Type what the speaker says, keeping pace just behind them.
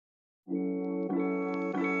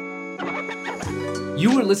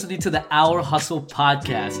You are listening to the Our Hustle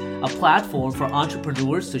podcast, a platform for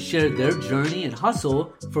entrepreneurs to share their journey and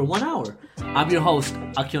hustle for 1 hour. I'm your host,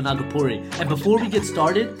 Akio Nagapuri. And before we get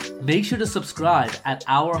started, make sure to subscribe at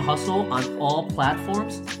Our Hustle on all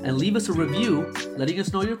platforms and leave us a review letting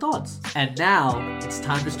us know your thoughts. And now, it's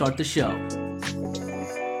time to start the show.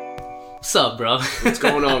 What's up, bro? What's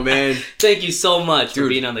going on, man? Thank you so much for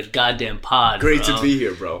being on the goddamn pod. Great to be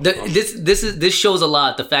here, bro. This shows a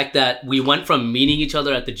lot. The fact that we went from meeting each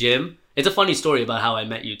other at the gym. It's a funny story about how I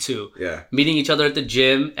met you too. Yeah. Meeting each other at the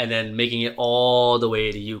gym and then making it all the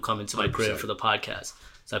way to you coming to my 100%. crib for the podcast.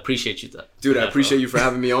 So I appreciate you, dude. I appreciate you for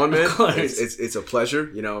having me on, man. Of course. It's a pleasure.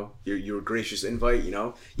 You know, you're a gracious invite. You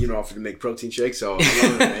know, you offered to make protein shakes, so I love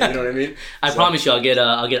it, man. You know what I mean? I promise you, I'll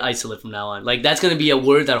get isolate from now on. Like that's gonna be a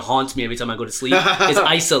word that haunts me every time I go to sleep. It's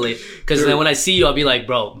isolate, because then when I see you, I'll be like,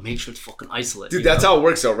 bro, make sure it's fucking isolate. Dude, that's how it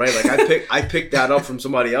works, though, right? Like I picked that up from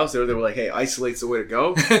somebody else. They were like, hey, isolate's the way to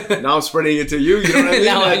go. Now I'm spreading it to you. You know what I mean?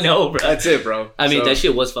 Now I know, bro. That's it, bro. I mean, that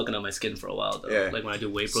shit was fucking up my skin for a while, though. Yeah. Like when I do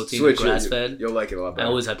whey protein, grass fed. You'll like it a lot better. I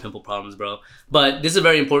always have pimple problems, bro. But this is a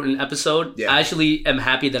very important episode. Yeah. I actually am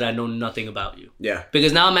happy that I know nothing about you. Yeah.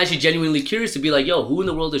 Because now I'm actually genuinely curious to be like, yo, who in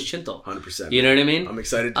the world is Chintal? 100%. You know what I mean? I'm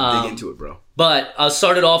excited to dig into it, bro. But I'll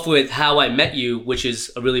start it off with how I met you, which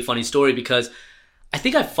is a really funny story because I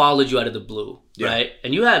think I followed you out of the blue, right?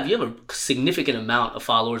 And you have a significant amount of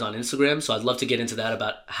followers on Instagram, so I'd love to get into that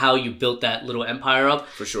about how you built that little empire up.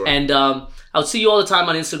 For sure. And I would see you all the time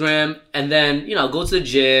on Instagram, and then, go to the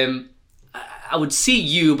gym. I would see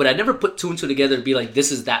you, but I never put two and two together to be like,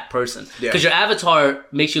 this is that person. Because your avatar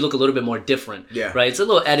makes you look a little bit more different, right? It's a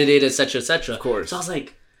little edited, etc., etc. Of course. So I was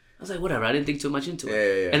like, whatever. I didn't think too much into it.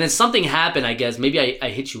 Yeah. And then something happened, I guess. Maybe I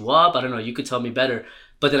hit you up. I don't know. You could tell me better.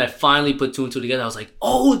 But then I finally put two and two together. I was like,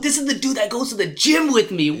 oh, this is the dude that goes to the gym with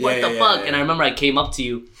me. What the fuck? Yeah. And I remember I came up to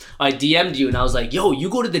you. I DM'd you, and I was like, yo, you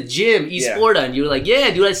go to the gym, East Florida. And you were like,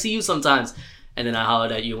 yeah, dude, I see you sometimes. And then I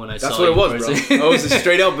hollered at you when I saw you. That's what it was, bro. It was a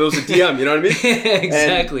straight up, it was a DM, you know what I mean?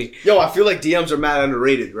 Exactly. And, I feel like DMs are mad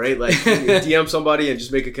underrated, right? Like, you DM somebody and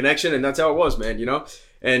just make a connection, and that's how it was, man,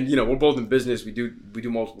 And, we're both in business. We do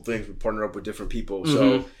multiple things. We partner up with different people.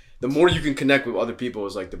 So the more you can connect with other people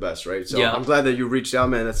is, like, the best, right? So I'm glad that you reached out,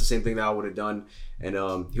 man. That's the same thing that I would have done. And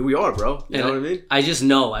here we are, bro. You know what I mean? I just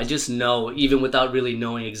know, even without really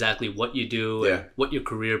knowing exactly what you do and what your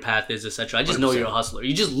career path is, etc. I just 100%. Know you're a hustler.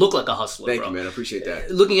 You just look like a hustler, Thank bro. you, man. I appreciate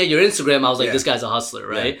that. Looking at your Instagram, I was like, this guy's a hustler,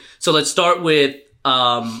 right? Yeah. So let's start with,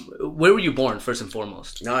 where were you born, first and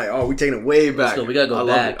foremost? We're taking it way back. Let's go. We gotta go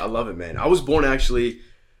back. I love it, man. I was born, actually,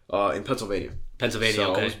 in Pennsylvania. So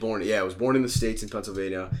okay. I was born in the States in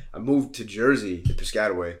Pennsylvania. I moved to Jersey, in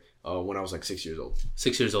Piscataway, when I was like 6 years old.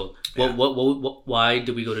 6 years old. Yeah. Why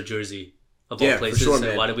did we go to Jersey of all places? For sure,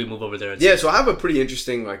 man. Why did we move over there? So I have a pretty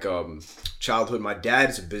interesting childhood. My dad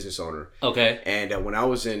is a business owner. Okay. And when I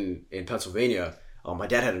was in Pennsylvania, my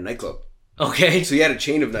dad had a nightclub. Okay. So he had a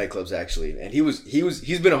chain of nightclubs actually, and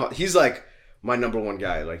he's like my number one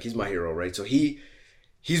guy. Like he's my hero, right? So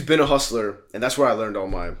he's been a hustler, and that's where I learned all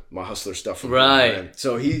my hustler stuff from. Right. Him.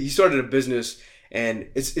 So he started a business, and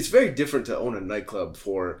it's very different to own a nightclub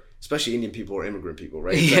for especially Indian people or immigrant people,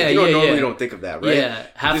 right? Normally don't think of that, right? Yeah.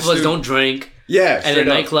 Half of us don't drink. Yeah. And in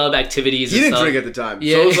nightclub activities. He didn't drink at the time.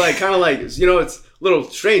 Yeah. So it was like kind of like it's a little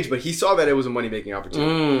strange, but he saw that it was a money making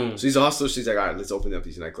opportunity. So he's a hustler. So he's like, all right, let's open up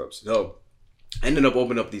these nightclubs. So I ended up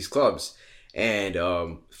opening up these clubs, and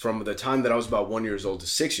from the time that I was about 1 year old to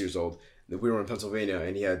 6 years old, we were in Pennsylvania,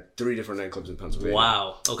 and he had 3 different nightclubs in Pennsylvania.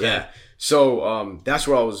 Wow. Okay. Yeah. So that's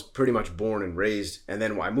where I was pretty much born and raised. And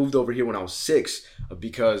then I moved over here when I was 6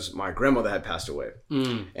 because my grandmother had passed away.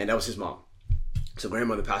 And that was his mom. So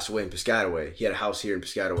grandmother passed away in Piscataway. He had a house here in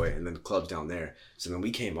Piscataway and then the clubs down there. So then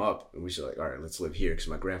we came up and we were like, all right, let's live here because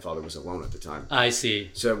my grandfather was alone at the time. I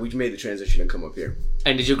see. So we made the transition and come up here.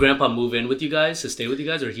 And did your grandpa move in with you guys to stay with you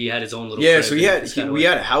guys, or he had his own little crib? Yeah, so we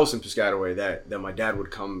had a house in Piscataway that my dad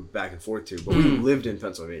would come back and forth to, but we lived in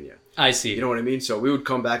Pennsylvania. I see. You know what I mean? So we would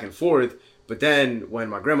come back and forth. But then when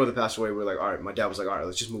my grandmother passed away, we were like, all right, my dad was like, all right,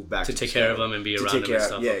 let's just move back. To take care of him and be around him and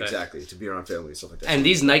stuff. Yeah, exactly. To be around family and stuff like that. And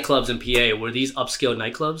these nightclubs in PA, were these upscale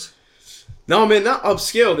nightclubs? No, man, not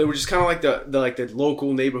upscale. They were just kind of like the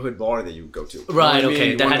local neighborhood bar that you would go to. Right,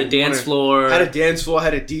 okay. That had a dance floor. Had a dance floor,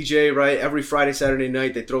 had a DJ, right? Every Friday, Saturday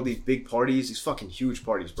night, they throw these big parties, these fucking huge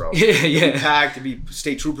parties, bro. Yeah. Packed, to be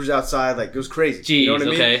state troopers outside. Like, it was crazy. Jeez, you know what I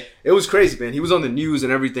mean? Okay. It was crazy, man. He was on the news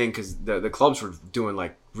and everything because the clubs were doing,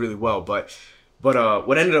 like, really well. But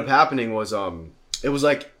what ended up happening was, it was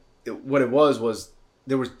like, what it was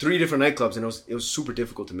there were 3 different nightclubs, and it was super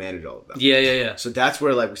difficult to manage all of them. Yeah. So that's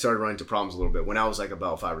where like we started running into problems a little bit when I was like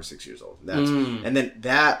about 5 or 6 years old. And then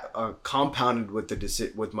that compounded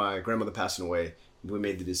with my grandmother passing away. We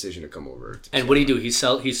made the decision to come over. And what did he do? He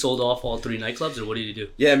sold off all 3 nightclubs, or what did he do?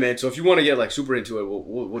 Yeah, man. So if you want to get like super into it,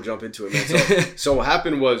 we'll jump into it, man. So what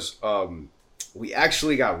happened was we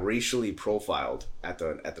actually got racially profiled at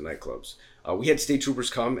the nightclubs. We had state troopers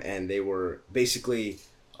come, and they were basically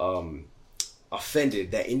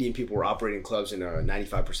offended that Indian people were operating clubs in a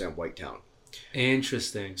 95% white town.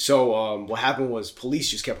 Interesting. So what happened was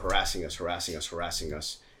police just kept harassing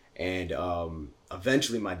us. And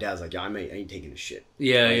eventually my dad's like, yo, I ain't taking this shit.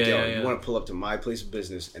 Yeah, like, you want to pull up to my place of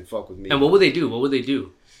business and fuck with me. And what would they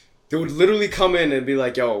do? They would literally come in and be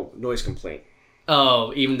like, yo, noise complaint.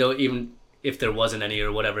 Oh, even if there wasn't any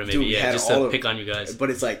or whatever, maybe, just to pick on you guys. But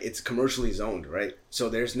it's like, it's commercially zoned, right? So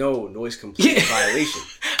there's no noise complaint violation.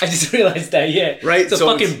 I just realized that, Right? It's a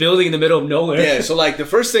fucking building in the middle of nowhere. Yeah, so like the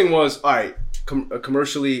first thing was, all right,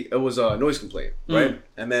 commercially, it was a noise complaint, right?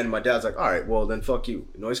 And then my dad's like, all right, well then fuck you.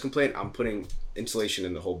 Noise complaint, I'm putting insulation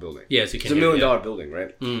in the whole building. Yeah, so you can It's $1 million building,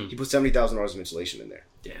 right? He put $70,000 of insulation in there.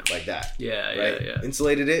 Damn. Like that. Yeah.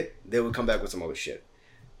 Insulated it, they would come back with some other shit.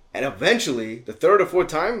 And eventually, the 3rd or 4th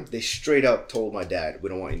time, they straight up told my dad, we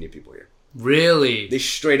don't want Indian people here. Really? They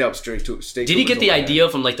straight to Did he get the idea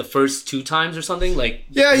from like the first 2 times or something? Like,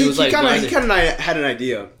 yeah, he kind of had an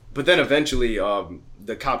idea. But then eventually,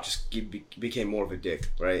 the cop just became more of a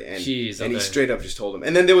dick, right? And he straight up just told him.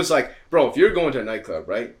 And then there was like, bro, if you're going to a nightclub,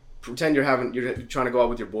 right? Pretend you're trying to go out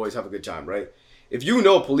with your boys, have a good time, right? If you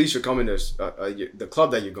know police are coming to the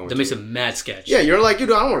club that you're going to. That makes it mad sketch. Yeah, you're like,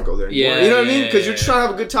 dude, I don't want to go there anymore. Yeah, you know what I mean? Because you're yeah. just trying to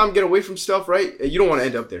have a good time, get away from stuff, right? You don't want to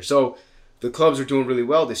end up there. So the clubs are doing really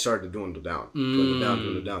well. They started to dwindle down.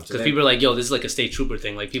 Because people are like, yo, this is like a state trooper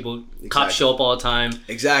thing. Like cops show up all the time.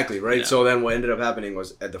 Exactly, right? Yeah. So then what ended up happening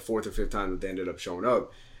was at the 4th or 5th time that they ended up showing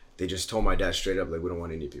up, they just told my dad straight up, like, we don't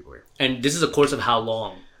want any people here. And this is a course of how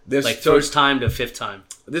long? This first time to 5th time?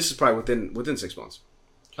 This is probably within 6 months.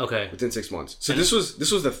 Okay. Within 6 months. So this was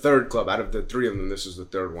the 3rd club out of the 3 of them. This was the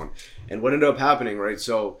 3rd one, and what ended up happening, right?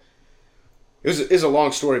 So it was a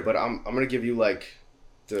long story, but I'm gonna give you like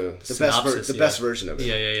the best version of it.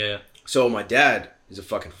 Yeah. So my dad is a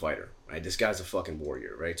fucking fighter, right? This guy's a fucking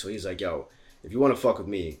warrior, right? So he's like, yo, if you want to fuck with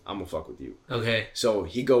me, I'm gonna fuck with you. Okay. So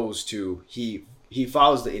he goes to he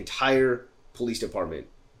follows the entire police department.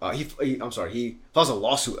 He files a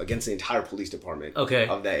lawsuit against the entire police department. Okay.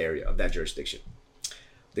 Of that area, of that jurisdiction.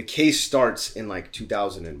 The case starts in like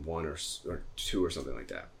 2001 or 2 or something like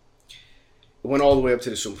that. It went all the way up to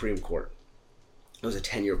the Supreme Court. It was a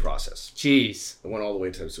 10-year process. Jeez. It went all the way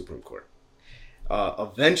to the Supreme Court.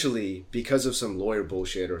 Eventually, because of some lawyer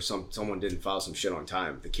bullshit or someone didn't file some shit on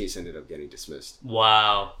time, the case ended up getting dismissed.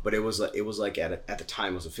 Wow. But it was like at the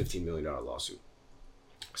time it was a $15 million lawsuit.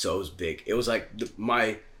 So it was big. It was like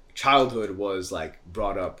my childhood was like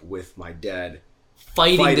brought up with my dad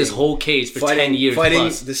fighting this whole case for 10 years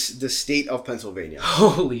plus. the state of Pennsylvania.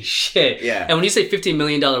 Holy shit. Yeah. And when you say $15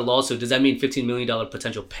 million lawsuit, does that mean $15 million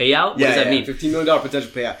potential payout? What does that mean? $15 million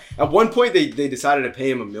potential payout. At one point, they decided to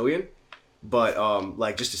pay him $1 million, but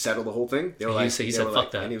like just to settle the whole thing. They were like, he said,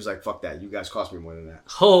 fuck that. And he was like, fuck that. You guys cost me more than that.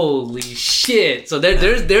 Holy shit. So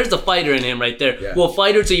there's the fighter in him right there. Yeah. Well,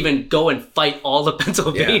 fighter to even go and fight all of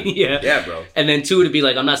Pennsylvania. Yeah, bro. And then 2, to be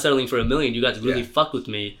like, I'm not settling for $1 million. You guys really fuck with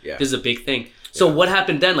me. Yeah. This is a big thing. So what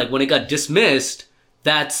happened then? Like when it got dismissed,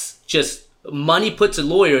 that's just money put to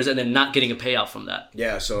lawyers and then not getting a payout from that.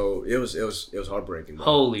 Yeah, so it was heartbreaking. Bro.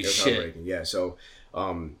 Holy shit. Heartbreaking. Yeah, so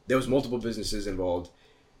there was multiple businesses involved,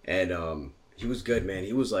 and he was good, man.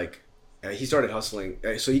 He was like, he started hustling.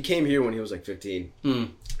 So he came here when he was like 15,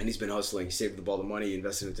 and he's been hustling. He saved up all the money, he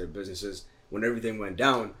invested into businesses. When everything went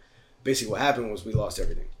down, basically what happened was we lost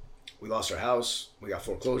everything. We lost our house. We got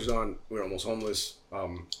foreclosed on. We were almost homeless.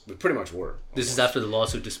 We pretty much were. Almost. This is after the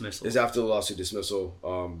lawsuit dismissal. This is after the lawsuit dismissal.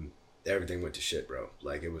 Everything went to shit, bro.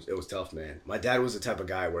 Like it was tough, man. My dad was the type of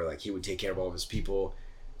guy where like he would take care of all of his people,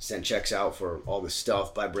 send checks out for all this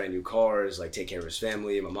stuff, buy brand new cars, like take care of his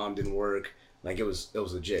family. My mom didn't work. Like it was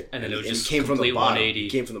legit. And then it was just came from the bottom. 180. He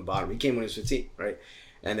came from the bottom. He came when he was 15, right?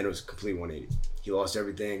 And then it was complete 180. He lost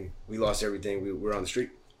everything. We lost everything. We were on the street.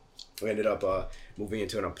 We ended up moving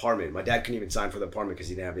into an apartment. My dad couldn't even sign for the apartment because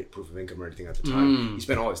he didn't have proof of income or anything at the time. He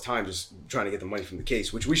spent all his time just trying to get the money from the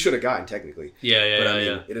case, which we should have gotten technically. But I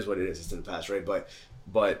mean, it is what it is. It's in the past, right?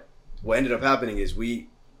 But what ended up happening is me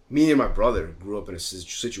and my brother grew up in a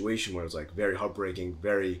situation where it was like very heartbreaking,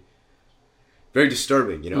 very, very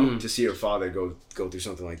disturbing, you know, to see your father go through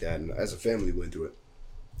something like that. And as a family, we went through it.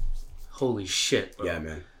 Holy shit, bro. Yeah,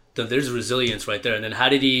 man. There's resilience right there. And then how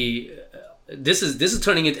did he... this is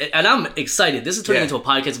turning into, and I'm excited. This is turning into a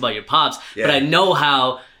podcast about your pops. Yeah. But I know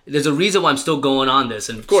how. There's a reason why I'm still going on this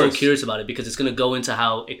and so curious about it, because it's going to go into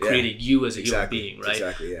how it created you as a human being, right?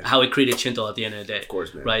 Exactly, yeah. How it created Chintal at the end of the day. Of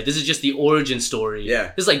course, man. Right? This is just the origin story.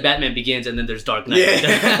 Yeah. This is like Batman Begins and then there's Dark Knight.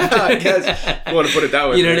 Yeah. I guess you want to put it that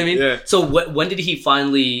way. You know what I mean? Yeah. So when did he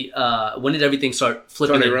finally, when did everything start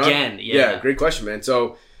flipping again? Yeah, great question, man.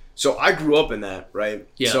 So I grew up in that, right?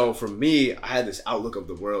 Yeah. So for me, I had this outlook of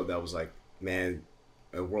the world that was like, man,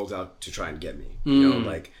 the world's out to try and get me. You know,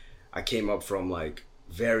 like I came up from like,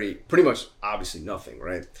 pretty much obviously nothing,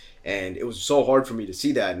 right? And it was so hard for me to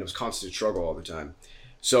see that, and it was constant struggle all the time.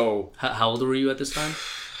 So how old were you at this time?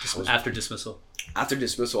 After dismissal? After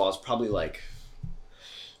dismissal, I was probably like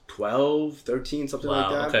 12, 13, something like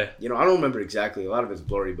that. Okay. You know, I don't remember exactly. A lot of it's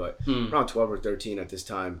blurry, but around 12 or 13 at this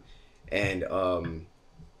time. And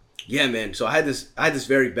yeah, man. So I had this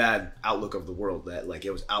very bad outlook of the world that like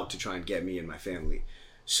it was out to try and get me and my family.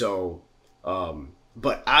 So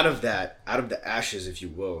but out of the ashes, if you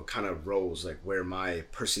will, kind of rose like where my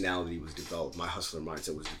personality was developed, my hustler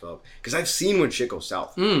mindset was developed. Because I've seen when shit goes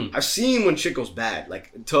south. I've seen when shit goes bad,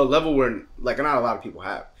 like to a level where like not a lot of people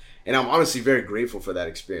have. And I'm honestly very grateful for that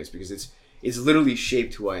experience because it's literally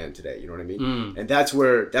shaped who I am today. You know what I mean? And that's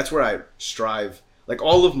where I strive. Like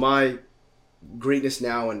all of my greatness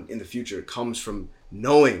now and in the future comes from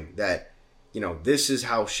knowing that, you know, this is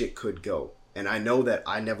how shit could go. And I know that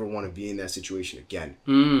I never want to be in that situation again.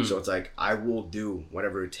 So it's like, I will do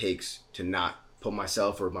whatever it takes to not put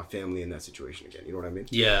myself or my family in that situation again. You know what I mean?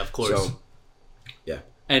 Yeah, of course. So, yeah.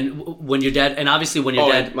 And when your dad, and obviously when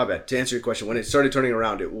your dad... my bad. To answer your question, when it started turning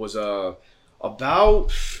around, it was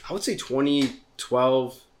about, I would say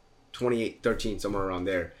 2012, 2013, somewhere around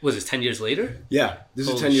there. Was this 10 years later? Yeah, this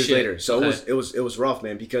is 10 years later. So it was rough,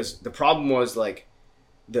 man, because the problem was like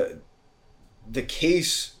the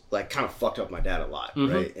case like kind of fucked up my dad a lot,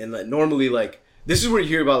 right? And like normally like this is where you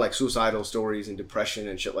hear about like suicidal stories and depression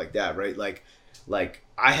and shit like that, right? Like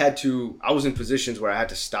I was in positions where I had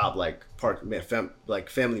to stop like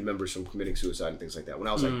family members from committing suicide and things like that when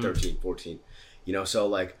I was like 13, 14, you know? So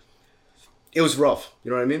like it was rough,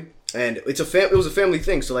 you know what I mean? And it was a family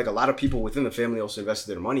thing. So like a lot of people within the family also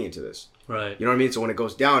invested their money into this. Right. You know what I mean? So when it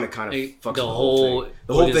goes down, it kind of fucks the whole thing.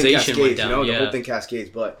 The whole thing cascades, you know? The whole thing cascades.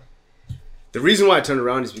 But the reason why I turned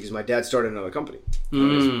around is because my dad started another company.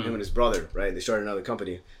 Him and his brother, right? They started another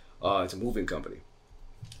company. It's a moving company.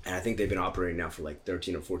 And I think they've been operating now for like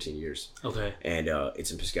 13 or 14 years. Okay. And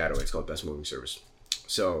it's in Piscataway. It's called Best Moving Service.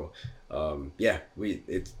 So, yeah,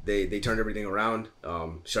 they turned everything around,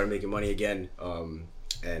 started making money again,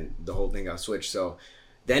 and the whole thing got switched. So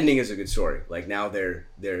the ending is a good story. Like now they're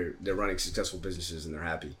running successful businesses and they're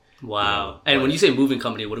happy. Wow. And when you say moving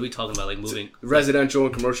company, what are we talking about? Like moving? Residential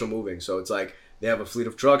and commercial moving. So it's like they have a fleet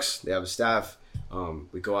of trucks, they have a staff.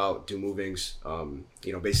 We go out, do movings.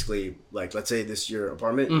 You know, basically, like let's say this is your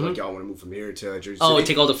apartment. Like y'all want to move from here to Jersey City. Oh,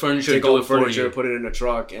 take all the furniture, put it in a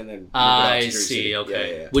truck, and then I see.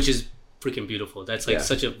 Okay, yeah. Which is freaking beautiful. That's like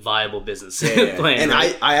such a viable business plan. And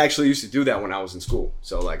right? I actually used to do that when I was in school.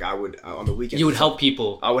 So like I would on the weekends. You would help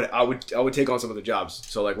people. I would take on some of the jobs.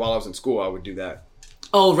 So like while I was in school, I would do that.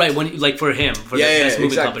 Oh right, when like for him, for the best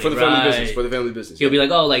moving company, for the family business, for the family business. He'll be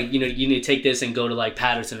like, oh, like you know, you need to take this and go to like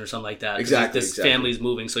Patterson or something like that. Exactly. Family's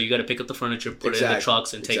moving, so you got to pick up the furniture, put it in the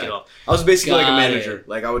trucks, and take it off. I was basically like a manager.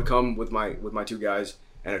 Like I would come with my two guys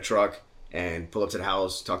and a truck and pull up to the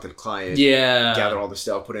house, talk to the client, gather all the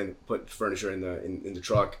stuff, put furniture in the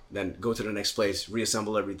truck, then go to the next place,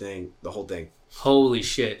 reassemble everything, the whole thing. Holy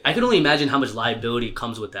shit. I can only imagine how much liability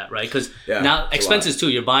comes with that, right? Because now expenses too.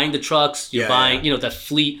 You're buying the trucks, you're buying, you know, the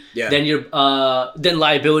fleet. Yeah. Then you're then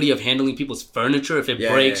liability of handling people's furniture. If it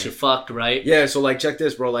breaks, you're fucked, right? Yeah, so like check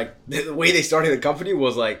this, bro. Like the way they started the company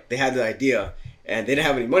was like they had the idea and they didn't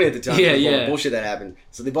have any money at the time. All the bullshit that happened.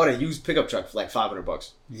 So they bought a used pickup truck for like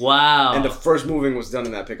 $500. Wow. And the first moving was done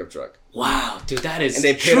in that pickup truck. Wow, dude, that is and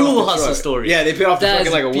they paid true off the hustle truck. story. Yeah, they paid off the truck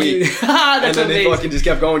in like a week. And then they fucking just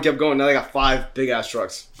kept going. Now they got 5 big ass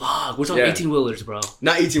trucks. Fuck, we're talking 18-wheelers, bro.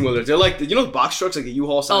 Not 18-wheelers. They're like, you know the box trucks, like the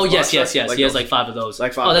U-Haul size. Oh, yes. Like he has like 5 of those.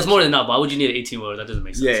 Like 5. Oh, that's more than enough. Why would you need an 18-wheeler? That doesn't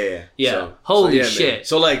make sense. Yeah. So, holy shit. Man.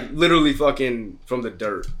 So like literally fucking from the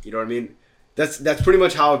dirt. You know what I mean? That's pretty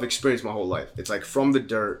much how I've experienced my whole life. It's like from the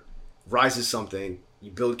dirt, rises something,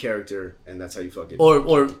 you build character, and that's how you fucking...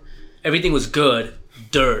 Or everything was good,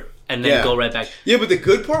 dirt, and then go right back. Yeah, but the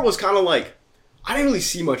good part was kind of like, I didn't really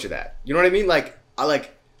see much of that. You know what I mean? Like,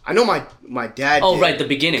 I know my dad did, right, the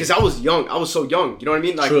beginning. Because I was young. I was so young. You know what I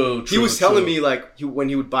mean? Like, he was telling me, like, when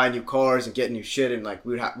he would buy new cars and get new shit, and, like,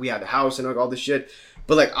 we had the house and, like, all this shit.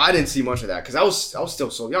 But, like, I didn't see much of that because I was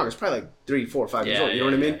still so young. I was probably, like, 3, 4, 5 years old. You know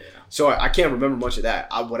what I mean? So I can't remember much of that.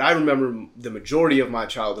 What I remember, the majority of my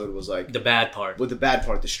childhood was like the bad part. With the bad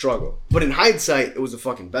part, the struggle. But in hindsight, it was the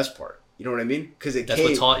fucking best part. You know what I mean? Because that's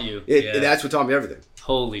what taught you. That's what taught me everything.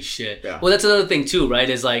 Holy shit. Yeah. Well, that's another thing too, right?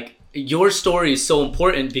 Is like your story is so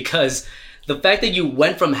important because the fact that you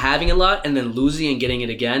went from having a lot and then losing and getting it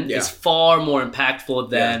again is far more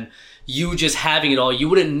impactful than you just having it all. You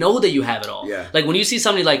wouldn't know that you have it all. Yeah. Like when you see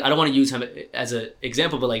somebody like, I don't want to use him as an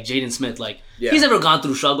example, but like Jaden Smith, like he's never gone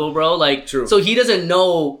through struggle, bro. Like, True. So he doesn't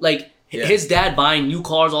know, like his dad buying new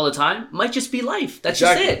cars all the time might just be life. That's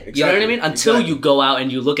just it. Exactly. You know what I mean? Until you go out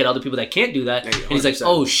and you look at other people that can't do that and he's like,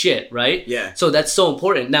 oh shit, right? Yeah. So that's so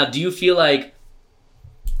important. Now, do you feel like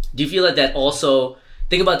that also,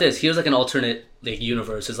 think about this, here's like an alternate like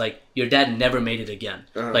universe. It's like your dad never made it again.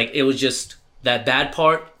 Like it was just that bad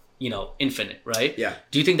part, infinite, right? Yeah.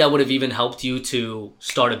 Do you think that would have even helped you to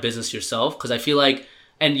start a business yourself? Because I feel like,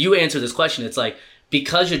 and you answer this question, it's like,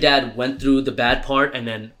 because your dad went through the bad part and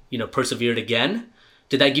then, persevered again,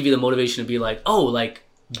 did that give you the motivation to be like, oh, like,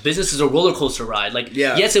 business is a roller coaster ride. Like,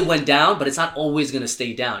 yes, it went down, but it's not always going to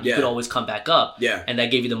stay down. You could always come back up. Yeah. And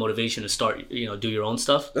that gave you the motivation to start, do your own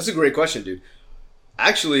stuff? That's a great question, dude.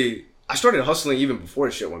 Actually, I started hustling even before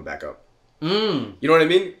the shit went back up. You know what I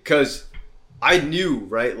mean? Because I knew,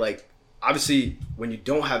 right? Like, obviously, when you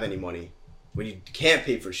don't have any money, when you can't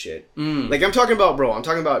pay for shit. Like, I'm talking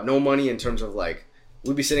about no money in terms of, like,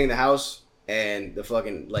 we'd be sitting in the house and the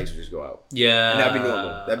fucking lights would just go out. Yeah. And that'd be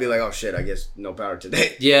normal. That'd be like, oh, shit, I guess no power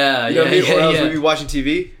today. Yeah, you know what I mean? Or else we'd be watching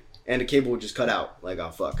TV and the cable would just cut out. Like, oh,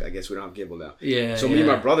 fuck, I guess we don't have cable now. Yeah. So me and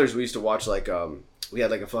my brothers, we used to watch, like, we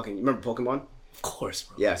had, like, a fucking, you remember Pokemon? Of course,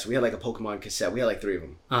 bro. Yeah, so we had like a Pokemon cassette. We had like 3 of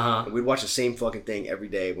them. And we'd watch the same fucking thing every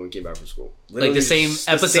day when we came back from school. Literally like the same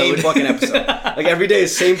episode? The same fucking episode. Like every day, the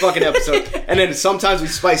same fucking episode. And then sometimes we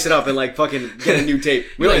spice it up and like fucking get a new tape.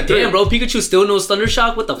 We're like, damn, bro, Pikachu still knows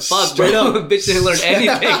Thundershock? What the fuck, Straight bro? Up. Bitch didn't learn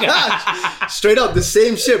anything. Straight up, the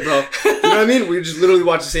same shit, bro. You know what I mean? We just literally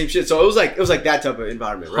watch the same shit. So it was like that type of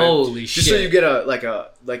environment, right? Holy shit. Just so you get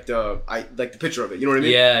the picture of it. You know what I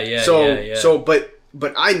mean? Yeah. So,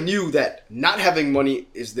 but I knew that not having money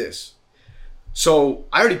is this. So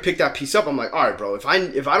I already picked that piece up. I'm like, all right, bro, if I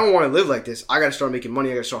don't want to live like this, I got to start making money.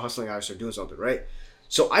 I got to start hustling. I got to start doing something, right?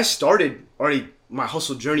 So I started already my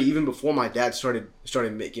hustle journey even before my dad started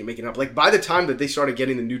making up. Like by the time that they started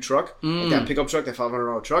getting the new truck, like that pickup truck, that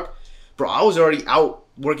 $500 truck, bro, I was already out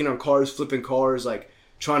working on cars, flipping cars, like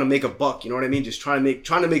trying to make a buck. You know what I mean? Just trying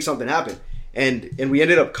to make something happen. And we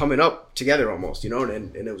ended up coming up together almost,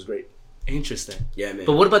 and it was great. Interesting. Yeah, man.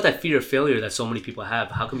 But what about that fear of failure that so many people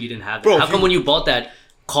have? How come you didn't have that? Bro, how come when you bought that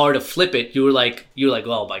car to flip it, you were like,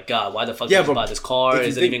 oh my god, why the fuck did I buy this car?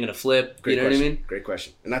 Is it even gonna flip? You know what I mean? Great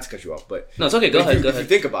question. And not to cut you off, but no, it's okay. Go ahead. If you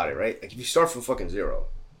think about it, right? Like if you start from fucking zero,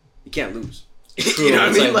 you can't lose. True. You know what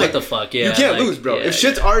I mean? Like what the fuck? Yeah. You can't lose, bro. If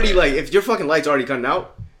shit's already like, if your fucking light's already cutting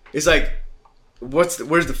out, it's like, where's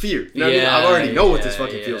the fear? You know what I mean? I already know what this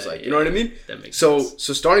fucking feels like. You know what I mean? That makes sense.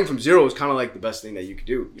 So starting from zero is kind of like the best thing that you could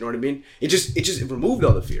do. You know what I mean? It removed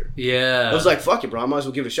all the fear. Yeah. I was like, fuck it, bro. I might as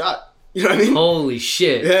well give it a shot. You know what I mean? Holy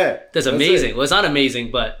shit. Yeah. That's amazing. Well, it's not amazing,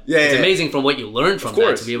 but it's amazing from what you learned from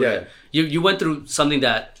that to be able to. You went through something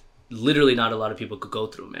that literally not a lot of people could go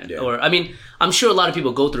through, man. Yeah. Or I mean, I'm sure a lot of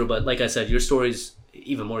people go through, but like I said, your story's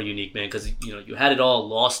even more unique, man, because you had it all,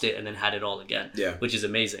 lost it, and then had it all again. Yeah. Which is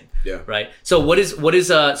amazing. Yeah. Right. So what is was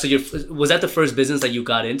that the first business that you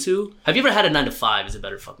got into? Have you ever had a 9-to-5? Is a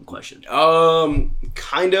better fucking question.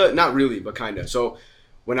 Kinda, not really, but kinda. So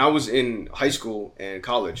when I was in high school and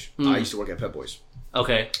college, I used to work at Pep Boys.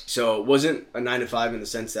 Okay. So it wasn't a 9-to-5 in the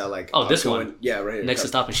sense that like this one. Yeah, right here. Next to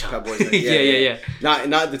Stop and Shop. Pep Boys. Yeah.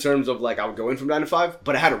 Not the terms of like I would go in from 9-to-5,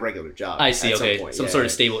 but I had a regular job. I see. Okay. Some sort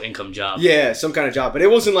of stable income job. Yeah, some kind of job, but it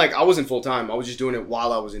wasn't like I wasn't full time. I was just doing it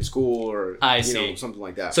while I was in school or something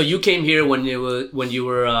like that. So you came here when you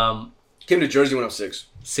were came to Jersey when I was 6.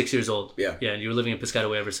 6 years old. Yeah. Yeah, and you were living in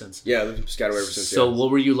Piscataway ever since. Yeah, I lived in Piscataway ever since. So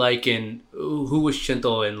what were you like who was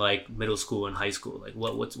Chintal in like middle school and high school? Like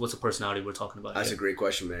what's the personality we're talking about? That's a great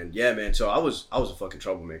question, man. Yeah, man. So I was a fucking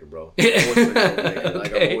troublemaker, bro. I've always been a troublemaker.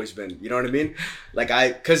 Like I've always been, you know what I mean? Like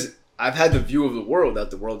because I've had the view of the world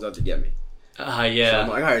that the world's out to get me. Yeah. So I'm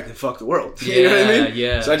like, all right, then fuck the world. Yeah, you know what I mean?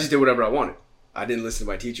 Yeah. So I just did whatever I wanted. I didn't listen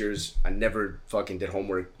to my teachers. I never fucking did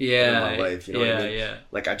homework in my life. You know what I mean? Yeah.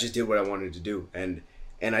 Like I just did what I wanted to do,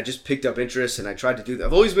 and I just picked up interest, and I tried to do that.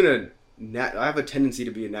 I've always been I have a tendency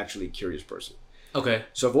to be a naturally curious person. Okay.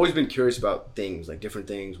 So I've always been curious about things, like different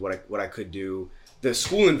things, what I could do. The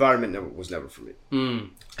school environment was never for me.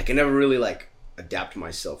 I can never really like adapt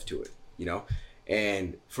myself to it,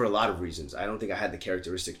 and for a lot of reasons. I don't think I had the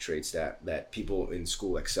characteristic traits that people in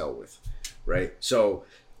school excel with, right? So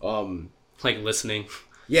Like listening.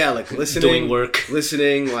 Yeah, like listening. Doing work.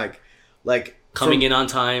 Listening, like coming in on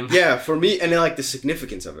time. Yeah, for me, and then like the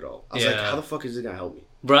significance of it all. I was like, how the fuck is it gonna help me?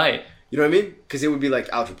 Right. You know what I mean? Because it would be like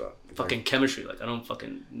algebra. Fucking chemistry. Like, I don't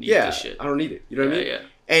fucking need this shit. I don't need it. You know what I mean? Yeah.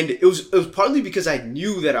 And it was partly because I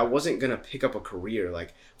knew that I wasn't gonna pick up a career.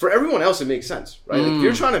 Like, for everyone else, it makes sense, right? Like, if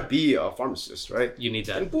you're trying to be a pharmacist, right? You need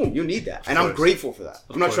that. And boom, you need that. And I'm grateful for that.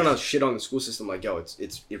 I'm not trying to shit on the school system like, yo,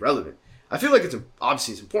 it's irrelevant. I feel like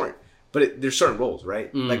obviously it's important. But there's certain roles,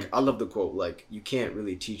 right? Like, I love the quote, like, you can't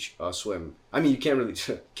really teach a swim. I mean, you can't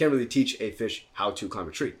really teach a fish how to climb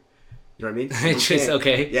a tree. You know what I mean? It's just,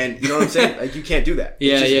 okay. Yeah, and you know what I'm saying? Like, you can't do that.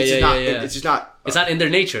 It's just not. It's not in their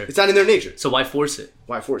nature. It's not in their nature. So why force it?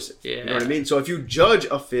 Why force it? Yeah. You know what I mean? So if you judge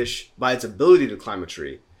a fish by its ability to climb a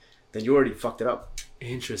tree, then you already fucked it up.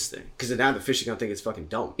 Interesting. Because now the fish is going to think it's fucking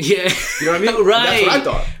dumb. Yeah. You know what I mean? Right. That's what I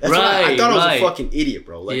thought. I thought I was a fucking idiot,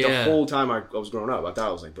 bro. Like, the Yeah. whole time I was growing up, I thought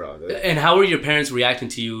I was like, bro. And how were your parents reacting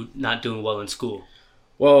to you not doing well in school?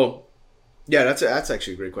 Well, yeah, that's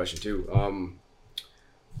actually a great question, too.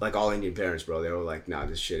 Like, all Indian parents, bro, they were like, nah,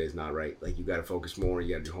 this shit is not right. Like, you got to focus more.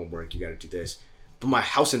 You got to do homework. You got to do this. But my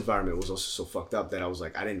house environment was also so fucked up that I was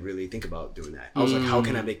like, I didn't really think about doing that. I was like, how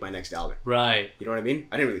can I make my next dollar? Right. You know what I mean?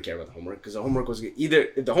 I didn't really care about the homework because the homework was either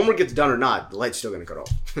if the homework gets done or not, the light's still gonna cut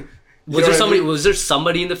off. Was there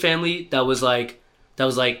somebody in the family that was like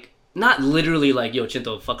not literally like, yo,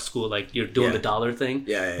 Chintal, fuck school, like you're doing the dollar thing?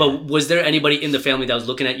 Yeah. But was there anybody in the family that was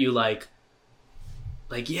looking at you like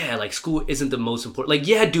school isn't the most important. Like,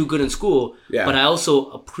 yeah, do good in school, but I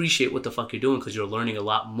also appreciate what the fuck you're doing because you're learning a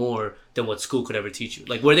lot more than what school could ever teach you.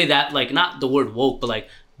 Like, were they that, like, not the word woke, but like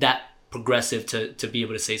that progressive to be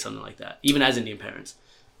able to say something like that, even as Indian parents?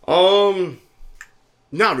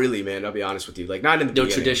 Not really, man. I'll be honest with you. Like, not in the beginning.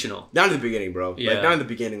 They're traditional. Not in the beginning, bro. Yeah. Like, not in the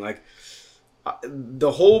beginning. Like,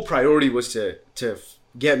 the whole priority was to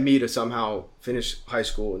get me to somehow finish high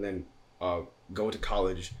school and then go to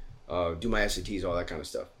college. Do my SATs, all that kind of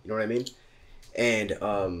stuff. You know what I mean? And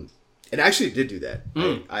I actually did do that.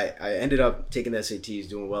 I ended up taking the SATs,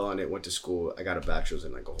 doing well on it, went to school. I got a bachelor's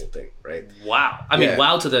and like a whole thing, right? Wow. I mean,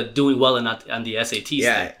 wow to the doing well and not on the SATs.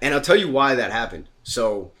 Yeah, thing. and I'll tell you why that happened.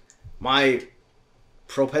 So my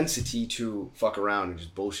propensity to fuck around and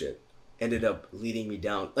just bullshit ended up leading me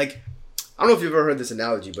down. Like, I don't know if you've ever heard this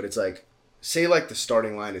analogy, but it's like, say like the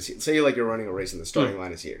starting line is here. Say like you're running a race and the starting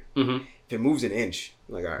line is here. Mm-hmm. If it moves an inch,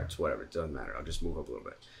 you're like, all right, it's whatever. It doesn't matter. I'll just move up a little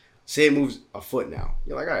bit. Say it moves a foot now.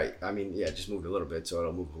 You're like, all right. I mean, yeah, just moved a little bit, so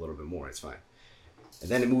it'll move a little bit more. It's fine. And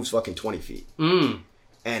then it moves fucking 20 feet.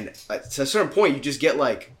 And at a certain point, you just get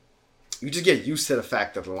used to the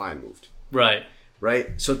fact that the line moved. Right.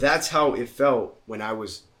 Right. So that's how it felt when I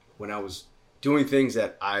was doing things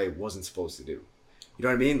that I wasn't supposed to do. You know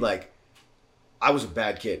what I mean? Like, I was a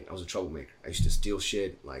bad kid. I was a troublemaker. I used to steal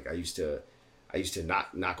shit. Like, I used to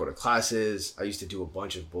not go to classes. I used to do a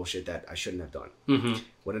bunch of bullshit that I shouldn't have done. Mm-hmm.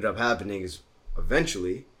 What ended up happening is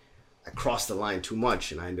eventually I crossed the line too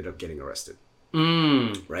much and I ended up getting arrested.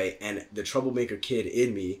 Right? And the troublemaker kid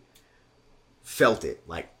in me felt it.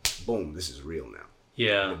 Like, boom, this is real now.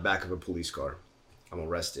 Yeah. In the back of a police car. I'm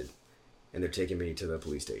arrested. And they're taking me to the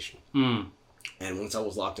police station. And once I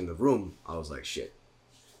was locked in the room, I was like, shit.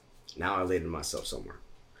 Now I landed myself somewhere.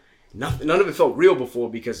 None of it felt real before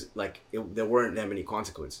because like there weren't that many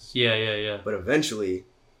consequences. Yeah. But eventually,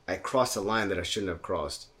 I crossed a line that I shouldn't have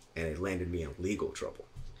crossed, and it landed me in legal trouble.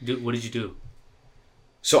 What did you do?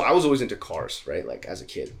 So I was always into cars, right? Like as a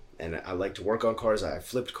kid, and I liked to work on cars. I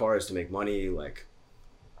flipped cars to make money. Like,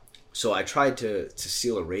 so I tried to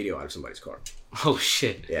steal a radio out of somebody's car. Oh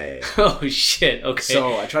shit. Yeah. Oh shit. Okay.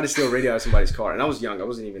 So I tried to steal a radio out of somebody's car, and I was young. I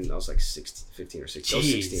was like 15 or 16. I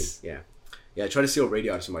was 16. Yeah, I tried to steal a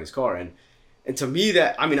radio out of somebody's car, and to me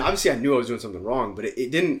that, I mean, obviously I knew I was doing something wrong, but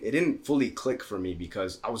it didn't fully click for me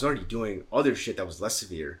because I was already doing other shit that was less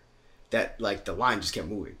severe, that like the line just kept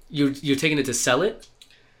moving. You're taking it to sell it?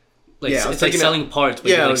 Like, yeah, it's like selling parts,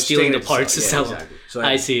 but you're like stealing the parts to sell them. Exactly. So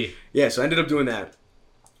I see. Yeah, so I ended up doing that,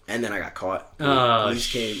 and then I got caught.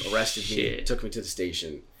 Police came, arrested me, took me to the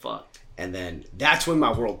station. Fuck. And then that's when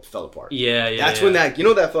my world fell apart. Yeah. That's when that, you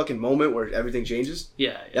know, that fucking moment where everything changes.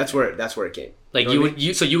 Yeah. That's where it came. Like you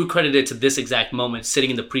would credit it to this exact moment,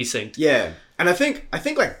 sitting in the precinct. Yeah, and I think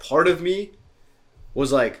like part of me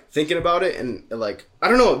was like thinking about it, and like I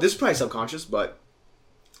don't know, this is probably subconscious, but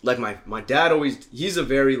like my dad always, he's a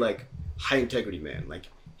very like high integrity man. Like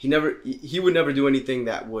he would never do anything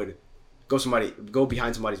that would go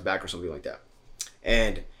behind somebody's back or something like that.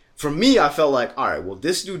 And for me, I felt like, all right, well,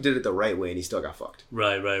 this dude did it the right way and he still got fucked.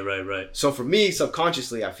 Right. So for me,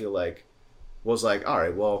 subconsciously, I feel like was like, all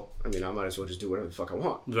right, well, I mean, I might as well just do whatever the fuck I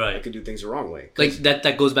want. Right. I could do things the wrong way. Like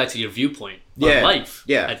that goes back to your viewpoint on life.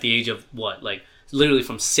 Yeah. At the age of what? Like literally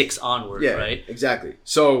from 6 onward, right? Exactly.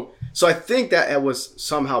 So I think that it was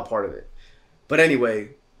somehow part of it. But anyway,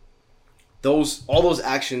 all those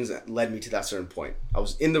actions led me to that certain point. I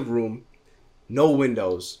was in the room, no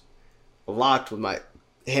windows, locked with my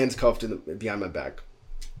hands cuffed behind my back.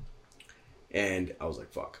 And I was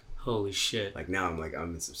like, fuck. Holy shit. Like now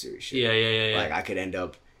I'm in some serious shit. Yeah. Like I could end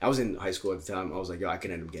up, I was in high school at the time. I was like, yo, I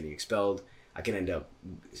could end up getting expelled. I could end up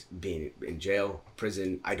being in jail,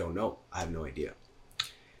 prison. I don't know. I have no idea.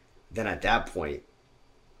 Then at that point,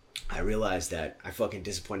 I realized that I fucking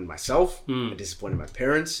disappointed myself. I disappointed my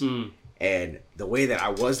parents. And the way that I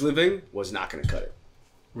was living was not going to cut it.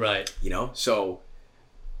 Right. You know? So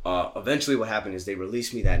eventually what happened is they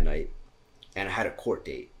released me that night. And I had a court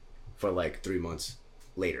date for like 3 months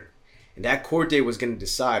later. And that court date was going to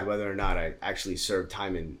decide whether or not I actually served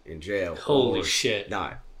time in jail. Holy shit.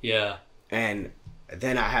 Not. Yeah. And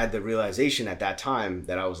then I had the realization at that time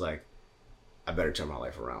that I was like, I better turn my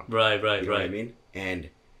life around. Right. You know what I mean? And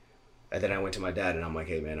then I went to my dad and I'm like,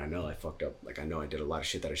 hey man, I know I fucked up. Like I know I did a lot of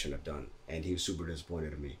shit that I shouldn't have done. And he was super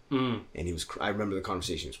disappointed in me. And I remember the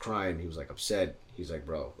conversation, he was crying. He was like upset. He was like,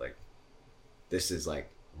 bro, like this is like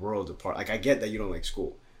worlds apart. Like I get that you don't like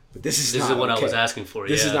school. But this is what I was asking for.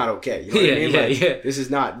 This is not okay. You know what I mean? Like, this is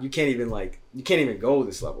not. You can't even go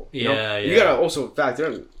this level. You know? You gotta also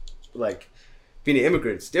factor in, like, being an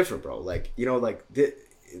immigrant is different, bro. Like, you know, like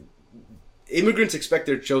immigrants expect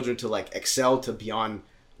their children to like excel to beyond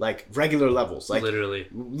like regular levels. Like literally,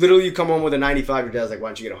 you come home with a 95. Your dad's like, why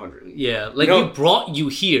don't you get 100? Yeah, like we brought you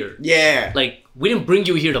here. Yeah, like we didn't bring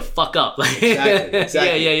you here to fuck up.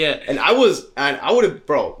 Exactly. Yeah. And I would have,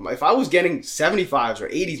 bro. If I was getting 75s or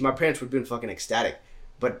 80s, my parents would have been fucking ecstatic.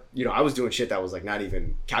 But you know, I was doing shit that was like not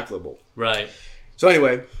even calculable. Right. So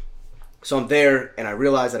anyway, I'm there and I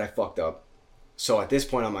realized that I fucked up. So at this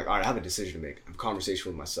point, I'm like, all right, I have a decision to make. I have a conversation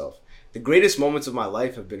with myself. The greatest moments of my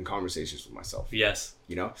life have been conversations with myself. Yes.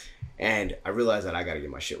 You know? And I realized that I got to get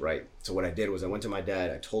my shit right. So what I did was I went to my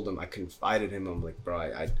dad. I told him, I confided in him. I'm like,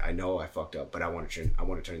 bro, I know I fucked up, but I want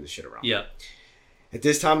to turn this shit around. Yeah. At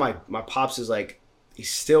this time, my pops is like, he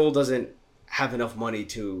still doesn't have enough money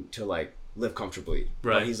to like live comfortably.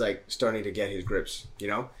 Right. But he's like starting to get his grips, you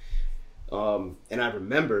know? And I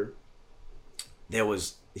remember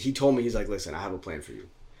he told me, he's like, listen, I have a plan for you.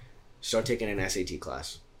 Start taking an SAT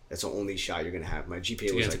class. That's the only shot you're gonna have. My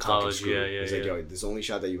GPA was like college. He's like, yo, this is the only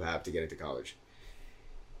shot that you have to get into college.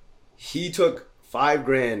 He took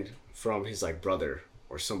 $5,000 from his like brother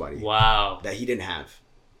or somebody. Wow. That he didn't have,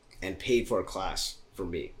 and paid for a class for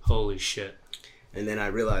me. Holy shit. And then I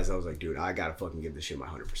realized, I was like, dude, I gotta fucking give this shit my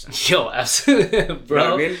 100%. Yo, absolutely, bro. You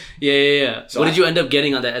know what I mean? Yeah. So what did you end up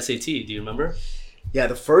getting on that SAT? Do you remember? Yeah,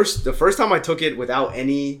 the first time I took it without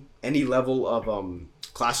any level of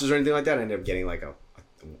classes or anything like that, I ended up getting like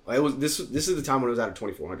this is the time when it was out of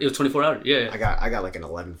 2400. It was 24 hours. Yeah. I got like an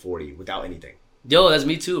 1140 without anything. Yo, that's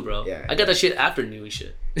me too, bro. Yeah. I got that shit after new and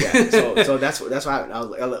shit. Yeah. So that's why I was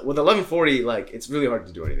like, with 1140, like it's really hard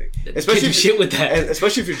to do anything. Especially if shit with that.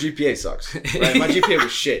 Especially if your GPA sucks. Right? My GPA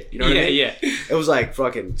was shit. You know what I mean? Yeah. It was like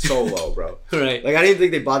fucking so low, bro. Right. Like I didn't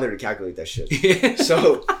think they bothered to calculate that shit. Yeah.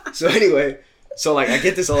 So anyway. So like I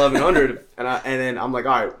get this 1100 and then I'm like,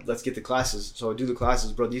 all right, let's get the classes. So I do the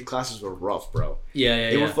classes, bro. These classes were rough, bro.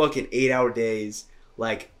 They were fucking 8-hour days.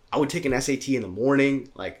 Like I would take an SAT in the morning,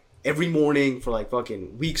 like every morning for like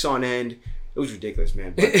fucking weeks on end. It was ridiculous,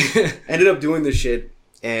 man. But I ended up doing this shit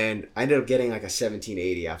and I ended up getting like a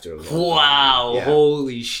 1780 after. Wow, yeah.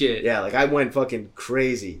 Holy shit. Yeah, like I went fucking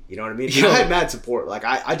crazy. You know what I mean? I had mad support. Like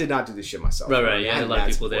I did not do this shit myself. Right. Yeah, I had a lot of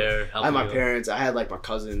people there. I had my parents. I had like my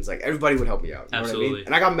cousins. Like everybody would help me out. You know Absolutely. what I mean?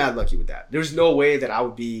 And I got mad lucky with that. There's no way that I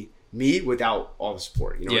would be me without all the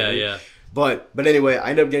support. You know what I mean? Yeah. But anyway,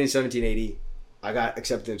 I ended up getting 1780. I got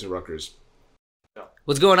accepted into Rutgers.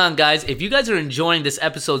 What's going on, guys? If you guys are enjoying this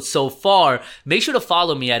episode so far, make sure to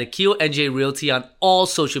follow me at Akil NJ Realty on all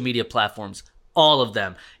social media platforms. All of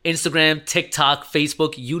them. Instagram, TikTok,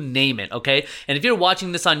 Facebook, you name it, okay? And if you're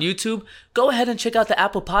watching this on YouTube, go ahead and check out the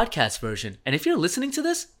Apple Podcast version. And if you're listening to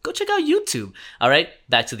this, go check out YouTube. All right,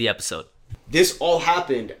 back to the episode. This all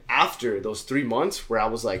happened after those 3 months where I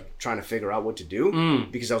was like trying to figure out what to do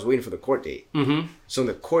because I was waiting for the court date. Mm-hmm. So when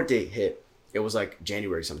the court date hit, it was like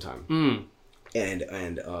January sometime. And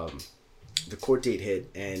the court date hit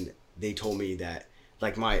and they told me that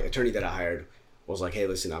like my attorney that I hired was like, hey,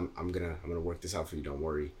 listen, I'm gonna work this out for you, don't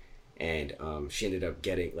worry. And she ended up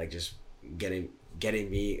getting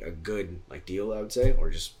me a good like deal, I would say, or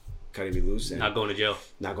just cutting me loose. And not going to jail.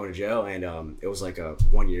 Not going to jail. And it was like a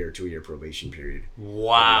 1 year or 2 year probation period.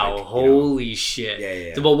 Wow. Like, holy shit.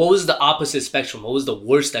 Yeah. But what was the opposite spectrum? What was the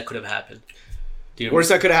worst that could have happened? Worst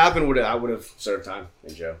that could have happened I would have served time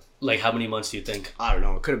in jail. Like how many months do you think? I don't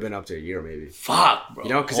know. It could have been up to a year maybe. Fuck, bro. You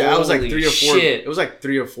know, because I was like 3 or 4. Shit. It was like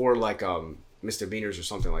 3 or 4 like misdemeanors or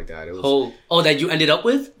something like that. It was. Oh, that you ended up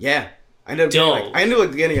with? Yeah, I ended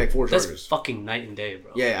up getting like 4 charges. That's fucking night and day,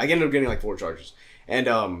 bro. Yeah, I ended up getting like 4 charges, and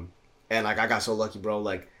like I got so lucky, bro.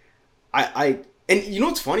 Like, and you know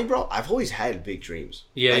what's funny, bro? I've always had big dreams.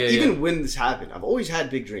 Yeah, like, even when this happened, I've always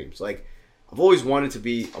had big dreams. Like, I've always wanted to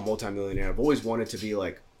be a multimillionaire. I've always wanted to be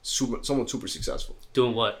like someone super successful.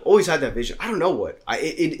 Doing what? Always had that vision. I don't know what.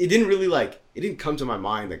 It didn't really it didn't come to my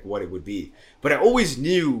mind like what it would be. But I always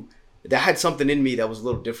knew that I had something in me that was a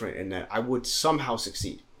little different and that I would somehow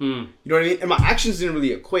succeed. You know what I mean? And my actions didn't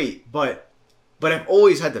really equate, but I've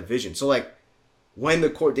always had the vision. So like when the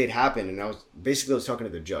court date happened and I was talking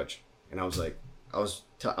to the judge and I was like, I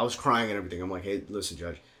was crying and everything. I'm like, hey, listen,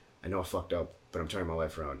 judge, I know I fucked up, but I'm turning my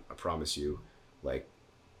life around. I promise you, like,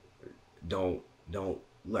 don't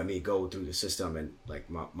let me go through the system and like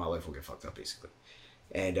my life will get fucked up basically.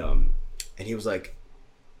 And he was like,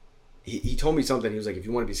 he told me something. He was like, if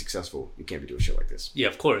you want to be successful, you can't be doing shit like this. Yeah,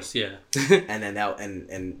 of course, yeah. And then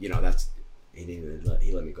and you know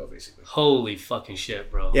he let me go basically. Holy fucking shit,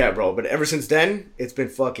 bro. Yeah, bro. But ever since then, it's been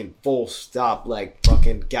fucking full stop, like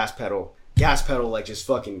fucking gas pedal, like just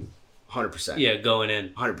fucking 100%. Yeah, going in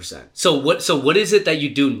 100%. So what is it that you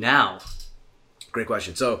do now? Great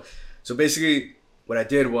question. So basically, what I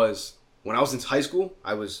did was when I was in high school,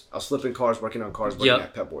 I was flipping cars, working on cars, working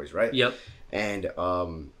at Pep Boys, right? Yep. And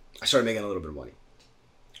I started making a little bit of money.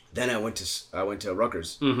 Then I went to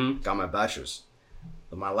Rutgers, got my bachelor's.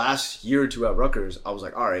 My last year or two at Rutgers, I was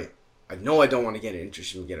like, all right, I know I don't want to get an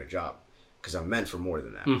internship and get a job because I'm meant for more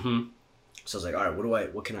than that. So I was like, all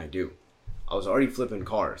right, what can I do? I was already flipping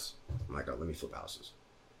cars. I'm like, oh, let me flip houses.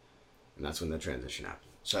 And that's when the transition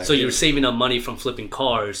happened. So you were saving up money from flipping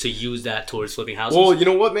cars to use that towards flipping houses? Well, you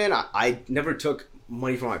know what, man? I never took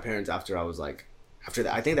money from my parents after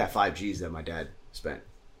that. I think that 5 G's that my dad spent.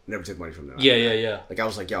 Never took money from them. Yeah. Like I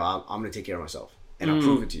was like, yo, I'm going to take care of myself. And I'll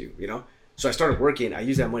prove it to you, you know? So I started working. I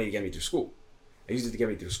used that money to get me through school. I used it to get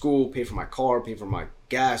me through school, pay for my car, pay for my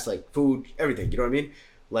gas, like food, everything. You know what I mean?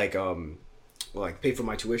 Like pay for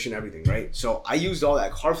my tuition, everything, right? So I used all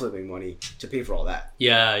that car flipping money to pay for all that.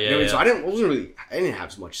 Yeah. You know what I mean? So I didn't have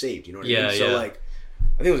as much saved, you know what I mean? So like,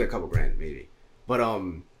 I think it was a couple grand maybe. But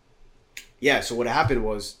yeah, so what happened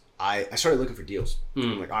was I started looking for deals.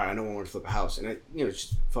 I'm like, all right, I know I want to flip a house. And it's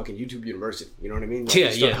just fucking YouTube University, you know what I mean?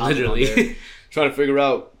 Like, yeah, literally. Trying to figure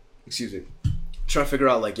out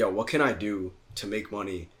like, yo, what can I do to make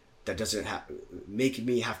money that doesn't make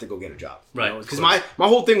me have to go get a job? Right. Because my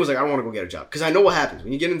whole thing was like, I don't want to go get a job. Because I know what happens.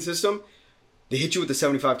 When you get in the system, they hit you with the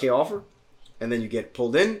 $75K offer, and then you get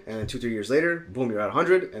pulled in, and then 2-3 years later, boom, you're at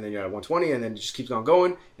 100, and then you're at 120, and then it just keeps on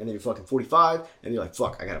going, and then you're fucking 45, and you're like,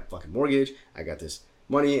 fuck, I got a fucking mortgage, I got this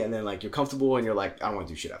money, and then like you're comfortable, and you're like, I don't want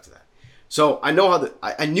to do shit after that. So I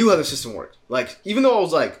knew how the system worked. Like, even though I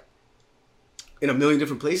was like in a million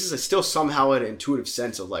different places, I still somehow had an intuitive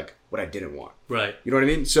sense of like what I didn't want. Right. You know what I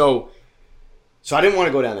mean? So I didn't want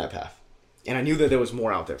to go down that path. And I knew that there was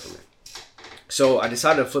more out there for me. So I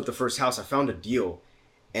decided to flip the first house. I found a deal.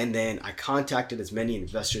 And then I contacted as many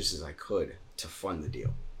investors as I could to fund the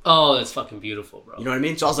deal. Oh, that's fucking beautiful, bro. You know what I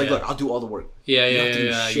mean? So I was like, look, I'll do all the work. Yeah.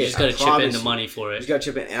 You just got to chip in the money for it. You just got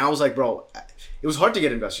to chip in. And I was like, bro, it was hard to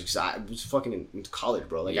get investors because I was fucking in college,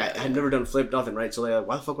 bro. Like, I had never done flip, nothing, right? So like,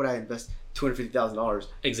 why the fuck would I invest $250,000?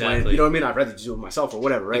 Exactly. When, you know what I mean? I'd rather just do it myself or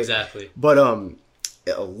whatever, right? Exactly. But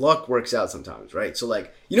luck works out sometimes, right? So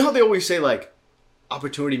like, you know how they always say like,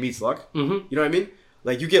 opportunity meets luck? You know what I mean?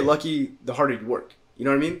 Like, you get lucky the harder you work. You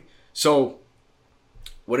know what I mean? So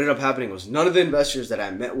what ended up happening was none of the investors that I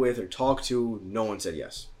met with or talked to, no one said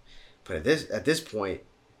yes. But at this point,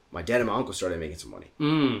 my dad and my uncle started making some money.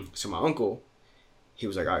 So my uncle, he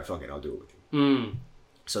was like, all right, fuck it, I'll do it with you.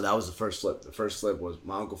 So that was the first flip. The first flip was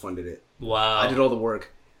my uncle funded it. Wow. I did all the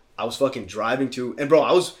work. I was fucking driving to, and bro,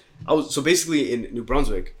 I was so basically in New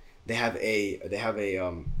Brunswick, they have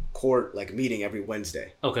a court like meeting every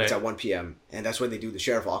Wednesday. Okay. It's at 1 p.m. and that's where they do the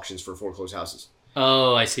sheriff auctions for foreclosed houses.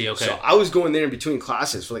 Oh, I see. Okay. So I was going there in between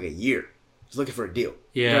classes for like a year, just looking for a deal.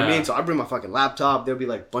 Yeah. You know what I mean? So I bring my fucking laptop. There'll be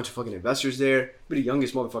like a bunch of fucking investors there. Be the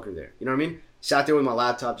youngest motherfucker there. You know what I mean? Sat there with my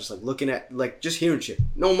laptop, just like looking at, like just hearing shit.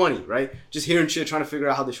 No money, right? Just hearing shit, trying to figure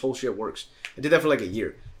out how this whole shit works. I did that for like a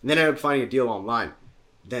year. And then I ended up finding a deal online.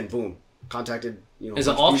 Then boom, contacted, It's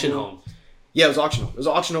an auction home. Yeah, it was auction home. It was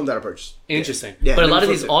an auction home that I purchased. Interesting. Yeah, But a lot of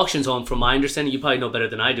these auctions home, from my understanding, you probably know better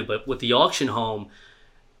than I do, but with the auction home,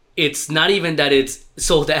 it's not even that it's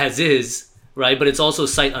sold as is, right? But it's also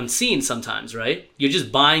sight unseen sometimes, right? You're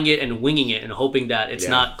just buying it and winging it and hoping that it's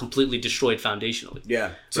not completely destroyed foundationally.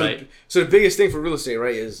 Yeah. So, right? So the biggest thing for real estate,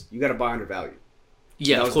 right, is you got to buy undervalued.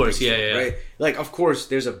 Yeah, of course. Yeah, yeah. Right? Like, of course,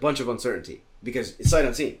 there's a bunch of uncertainty because it's sight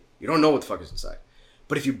unseen. You don't know what the fuck is inside.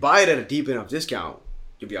 But if you buy it at a deep enough discount,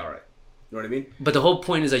 you'll be all right. You know what I mean? But the whole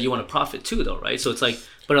point is that you want to profit too, though, right? So it's like,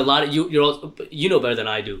 but a lot of you're also, you know better than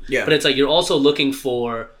I do. Yeah. But it's like you're also looking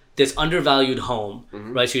for this undervalued home,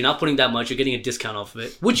 right? So you're not putting that much. You're getting a discount off of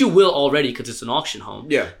it, which you will already because it's an auction home.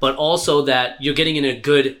 Yeah. But also that you're getting in a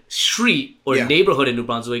good street or neighborhood in New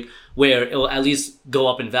Brunswick where it will at least go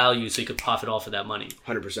up in value, so you could profit off of that money.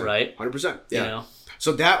 100%. Right? 100%. Yeah. You know?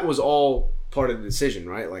 So that was all part of the decision,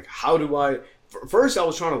 right? Like, how do I... First, I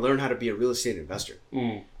was trying to learn how to be a real estate investor. You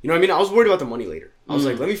know what I mean? I was worried about the money later. I was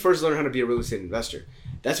like, let me first learn how to be a real estate investor.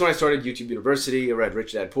 That's when I started YouTube University. I read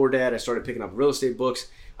Rich Dad Poor Dad. I started picking up real estate books.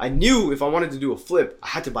 I knew if I wanted to do a flip, I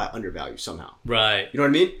had to buy undervalued somehow. Right. You know what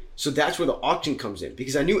I mean? So that's where the auction comes in,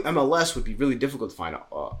 because I knew MLS would be really difficult to find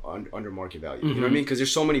under market value. You know what I mean? Because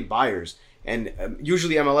there's so many buyers, and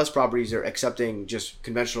usually MLS properties are accepting just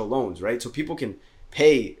conventional loans, right? So people can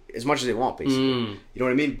pay as much as they want, basically. You know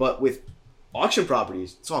what I mean? But with auction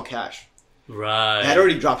properties, it's all cash. Right. That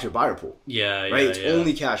already drops your buyer pool. Yeah, yeah. Right? It's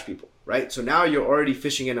only cash people, right? So now you're already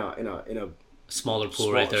fishing in a smaller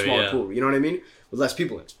pool right there. Smaller pool. You know what I mean? With less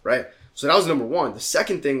people in it, right? So that was number one. The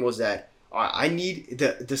second thing was that I need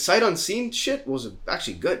the sight unseen shit was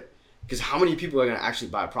actually good, because how many people are gonna actually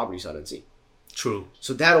buy a property sight unseen? True.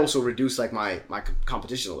 So that also reduced like my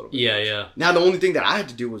competition a little bit. Yeah, yeah. Now the only thing that I had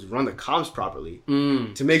to do was run the comps properly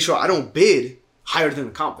to make sure I don't bid higher than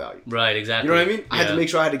the comp value. Right, exactly. You know what I mean? I had to make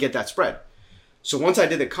sure I had to get that spread. So once I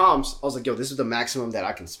did the comps, I was like, yo, this is the maximum that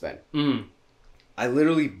I can spend. I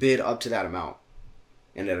literally bid up to that amount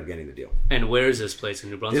and ended up getting the deal. And where is this place in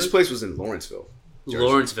New Brunswick? This place was in Lawrenceville. Jersey.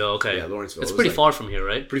 Lawrenceville, okay. Yeah, Lawrenceville. It's pretty far from here,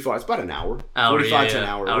 right? Pretty far. It's about an hour. 45 to an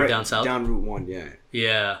hour. Hour down south? Down Route 1, yeah.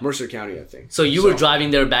 Yeah. Mercer County, I think. So you were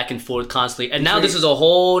driving there back and forth constantly. And now this is a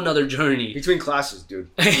whole nother journey. Between classes,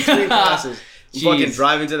 dude. Between classes. Fucking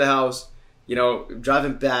driving to the house. You know,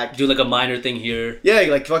 driving back. Do like a minor thing here. Yeah,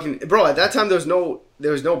 like fucking... Bro, at that time, there was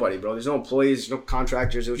nobody, bro. There's no employees, no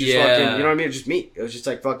contractors. It was just fucking... You know what I mean? It was just me. It was just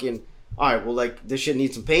like fucking... All right, well, like, this shit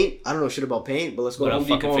needs some paint. I don't know shit about paint, but let's go to Home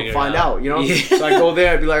Depot and find out, you know? Yeah. So I go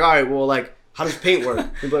there and be like, all right, well, like, how does paint work?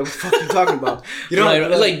 They'd be like, what the fuck are you talking about? You know?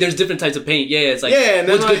 Right, like, there's different types of paint. Yeah, it's like, and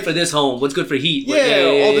what's good for this home? What's good for heat?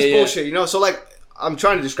 Yeah, all this bullshit, you know? So, like, I'm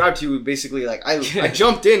trying to describe to you, basically, like, I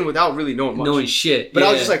jumped in without really knowing much. Knowing shit. But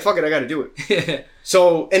I was just like, fuck it, I gotta do it.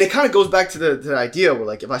 So, and it kind of goes back to the idea where,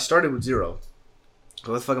 like, if I started with zero,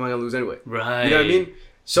 what the fuck am I gonna lose anyway? Right. You know what I mean?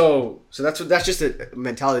 So that's just a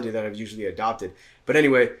mentality that I've usually adopted. But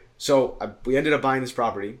anyway, so we ended up buying this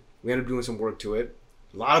property. We ended up doing some work to it.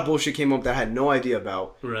 A lot of bullshit came up that I had no idea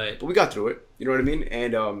about. Right. But we got through it. You know what I mean?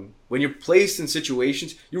 And when you're placed in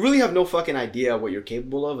situations, you really have no fucking idea what you're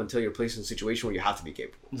capable of until you're placed in a situation where you have to be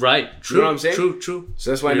capable. Right. True. You know what I'm saying? True.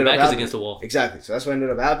 So that's why your back is against the wall. Exactly. So that's what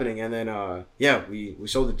ended up happening. And then, we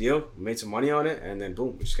sold the deal. We made some money on it. And then,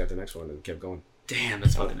 boom, we just got the next one and kept going. Damn,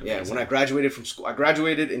 that's fucking amazing. Yeah, when I graduated from school, I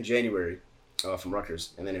graduated in January from Rutgers,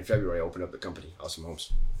 and then in February I opened up the company, Awesome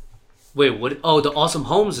Homes. Wait, what? Oh, the Awesome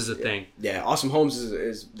Homes is a thing. Yeah, Awesome Homes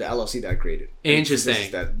is the LLC that I created.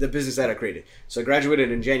 Interesting. The business that I created. So I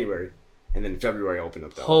graduated in January, and then in February I opened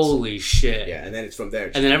up the Holy LLC. shit. Yeah, and then it's from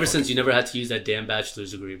there. And then ever since, you never had to use that damn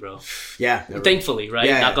bachelor's degree, bro. Yeah. Never. Thankfully, right?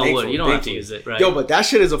 Yeah, Knock on wood. You don't have to use it, right? Yo, but that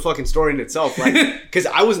shit is a fucking story in itself, right? Because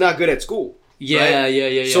I was not good at school. Yeah, right?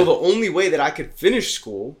 yeah. So the only way that I could finish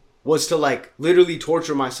school was to like literally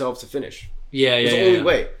torture myself to finish. Yeah. It was the only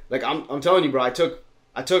way. Like I'm telling you, bro. I took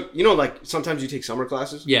you know, like sometimes you take summer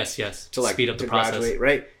classes. Yes. To like speed up the process. Graduate,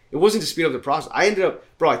 right? It wasn't to speed up the process. I ended up,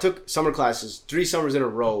 bro. I took summer classes 3 summers in a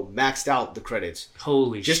row, maxed out the credits.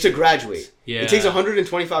 Holy shit. Just to graduate. Yeah. It takes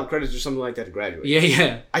 125 credits or something like that to graduate.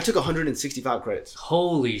 Yeah. I took 165 credits.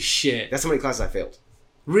 Holy shit. That's how many classes I failed.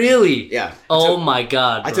 Really? Yeah. Oh my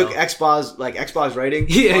god, bro. I took XPOS writing.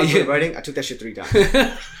 Yeah. Writing. I took that shit 3 times.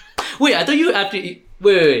 Wait, I thought you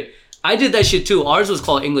wait. I did that shit too. Ours was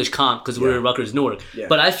called English Comp because we were in Rutgers, Newark. Yeah.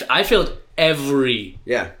 But I failed every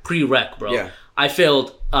prereq, bro. Yeah. I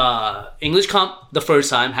failed English Comp the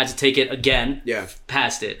first time, had to take it again. Yeah.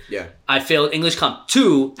 Passed it. Yeah. I failed English Comp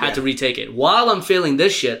 2, had to retake it. While I'm failing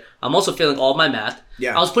this shit, I'm also failing all my math.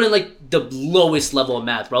 Yeah. I was putting like the lowest level of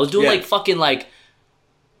math, bro. I was doing like fucking like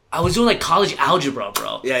I was doing like college algebra,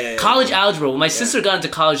 bro. Yeah. College algebra. When my sister got into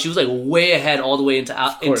college, she was like way ahead, all the way into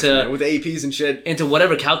with the APs and shit, into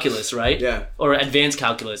whatever calculus, right? Yeah. Or advanced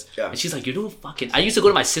calculus. Yeah. And she's like, "You're doing fucking." I used to go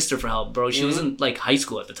to my sister for help, bro. She was in like high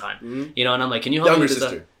school at the time, you know. And I'm like, "Can you help me with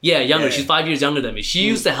sister? that?" Yeah, younger. Yeah. She's 5 years younger than me. She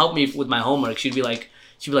used to help me with my homework. She'd be like,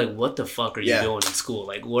 "What the fuck are you doing in school?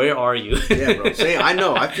 Like, where are you?" Yeah, bro. Same. I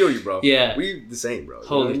know. I feel you, bro. Yeah. We the same, bro.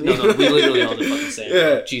 Holy, no, we literally all the fucking same. Yeah.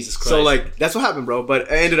 Bro. Jesus Christ. So like, that's what happened, bro.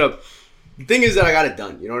 But I ended up. The thing is that I got it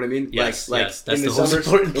done. You know what I mean? Yes. That's in the most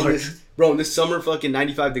important part. Bro, in this summer, fucking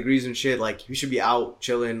 95 degrees and shit. Like, you should be out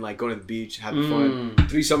chilling, like going to the beach, having fun.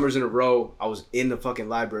 3 summers in a row, I was in the fucking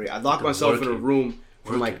library. I locked myself in a room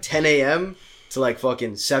from like 10 a.m. to like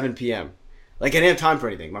fucking 7 p.m. Like, I didn't have time for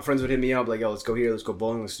anything. My friends would hit me up like, "Yo, let's go here, let's go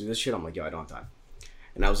bowling, let's do this shit." I'm like, "Yo, I don't have time."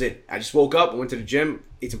 And that was it. I just woke up, went to the gym,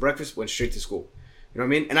 ate some breakfast, went straight to school. You know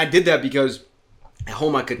what I mean? And I did that because at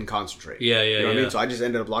home I couldn't concentrate. Yeah. You know what I mean? So I just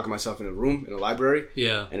ended up locking myself in a room, in a library.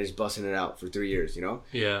 Yeah. And just busting it out for 3 years, you know?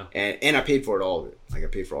 Yeah. And I paid for it, all of it. Like, I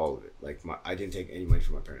paid for all of it. Like, I didn't take any money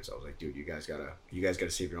from my parents. I was like, "Dude, you guys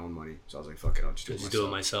gotta save your own money." So I was like, "Fuck it, I'll just do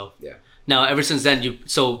it myself." Yeah. Now, ever since then,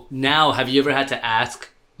 so now, have you ever had to ask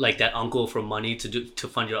like that uncle for money to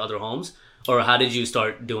fund your other homes, or how did you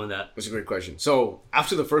start doing that? That's a great question. So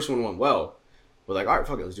after the first one went well, we're like, "All right,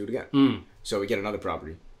 fuck it, let's do it again." So we get another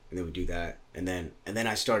property, and then we do that, and then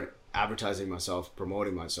I start advertising myself,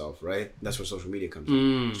 promoting myself, right? That's where social media comes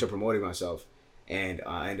in. Start promoting myself, and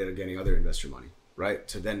I ended up getting other investor money, right?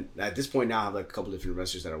 So then at this point now, I have like a couple different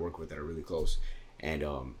investors that I work with that are really close, and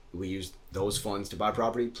we use those funds to buy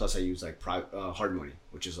property. Plus, I use like hard money,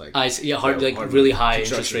 which is like hard really high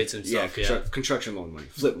interest rates and stuff. Construction loan money,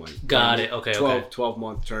 flip money. Got it. Okay.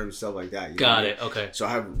 12-month terms, stuff like that. Got it. Okay. So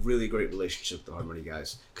I have a really great relationship with the hard money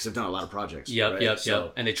guys because I've done a lot of projects. Yep.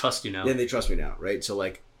 And they trust you now. Then they trust me now, right? So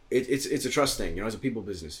like it's a trust thing, you know. It's a people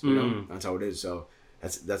business, you know. That's how it is. So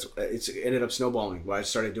that's it's ended up snowballing. Where I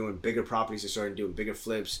started doing bigger properties, I started doing bigger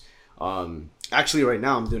flips. Actually, right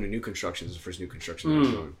now I'm doing a new construction. This is the first new construction that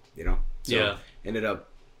I'm doing. You know. So ended up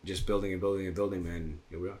just building, man.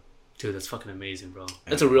 Here we are. Dude, that's fucking amazing, bro.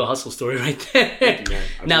 That's a real hustle story right there. Thank you,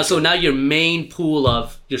 man. Now your main pool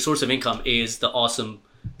of your source of income is the Awesome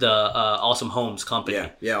Homes company.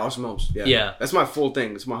 Yeah, Awesome Homes. Yeah. That's my full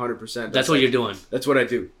thing. It's my 100%. That's what you're doing. That's what I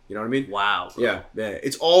do. You know what I mean? Wow. Bro. Yeah.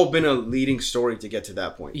 It's all been a leading story to get to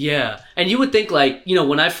that point. Yeah. And you would think like, you know,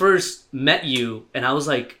 when I first met you and I was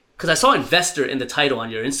like, because I saw investor in the title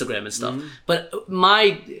on your Instagram and stuff, but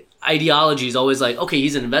my ideology is always like, okay,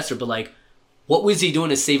 he's an investor, but like, what was he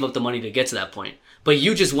doing to save up the money to get to that point? But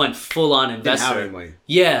you just went full on investor. Didn't have any money.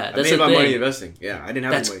 Yeah, that's I made my money investing. Yeah, I didn't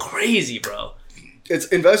have any money. That's crazy, bro. It's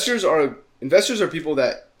investors are people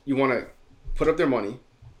that you want to put up their money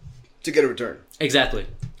to get a return. Exactly.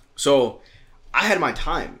 So I had my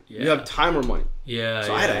time. You have time or money. Yeah.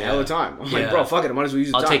 So I had a hell of time. I'm like, bro, fuck it. I might as well use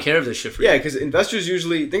the time. I'll take care of this shit for you. Yeah, because investors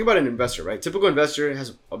usually think about an investor, right? Typical investor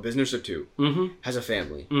has a business or two, has a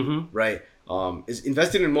family, right? Is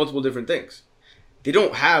invested in multiple different things. They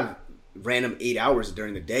don't have random 8 hours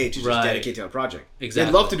during the day to just dedicate to a project.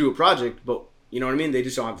 Exactly. They'd love to do a project, but you know what I mean? They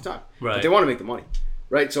just don't have the time. Right. But they want to make the money,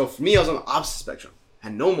 right? So for me, I was on the opposite spectrum. I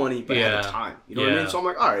had no money, but I had the time. You know what I mean? So I'm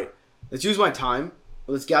like, all right, let's use my time.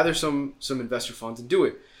 Let's gather some investor funds and do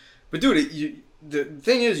it. But dude, the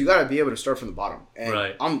thing is, you got to be able to start from the bottom.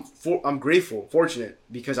 And I'm grateful, fortunate,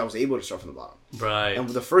 because I was able to start from the bottom. Right. And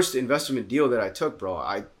with the first investment deal that I took, bro,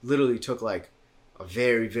 I literally took like a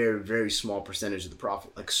very, very, very small percentage of the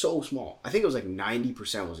profit. Like so small. I think it was like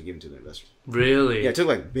 90% was given to the investor. Really? Yeah, I took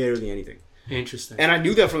like barely anything. Interesting. And I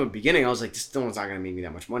knew that from the beginning. I was like, this one's not going to make me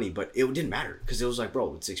that much money. But it didn't matter because it was like,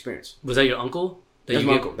 bro, it's the experience. Was that your uncle? That was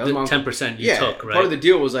my uncle. That was my uncle. 10% you took, right? Part of the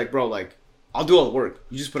deal was like, bro, like, I'll do all the work.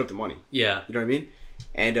 You just put up the money. Yeah. You know what I mean?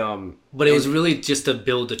 And but it was really just to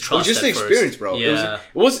build the trust. It was just the experience, bro. Yeah.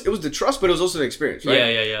 It was the trust, but it was also the experience,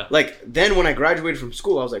 right? Yeah. Like then when I graduated from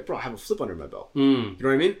school, I was like, bro, I have a flip under my belt. You know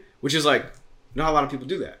what I mean? Which is like, not a lot of people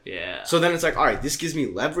do that. Yeah. So then it's like, all right, this gives me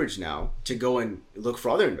leverage now to go and look for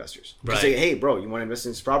other investors. To say, hey, bro, you want to invest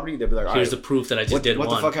in this property? They'll be like, all right, here's the proof that I just did what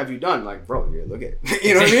one. the fuck have you done? Like, bro, look at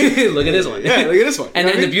you know what I mean? Look at this one. Yeah, look at this one. And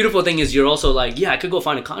then the beautiful thing is you're also like, yeah, I could go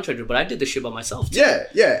find a contractor, but I did this shit by myself too.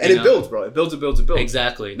 Yeah. And it builds, bro. It builds.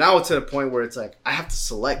 Exactly. Now it's at a point where it's like, I have to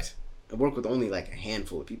select and work with only like a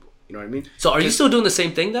handful of people. You know what I mean? So are you still doing the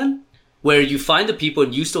same thing then? Where you find the people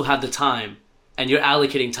and you still have the time and you're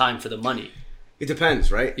allocating time for the money? It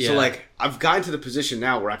depends, right? Yeah. So like I've gotten to the position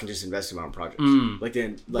now where I can just invest in my own projects.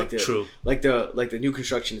 Like the new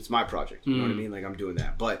construction, it's my project. You know what I mean? Like I'm doing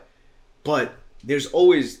that. But there's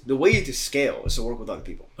always the way to scale is to work with other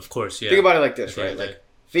people. Of course, yeah. Think about it like this, right? Like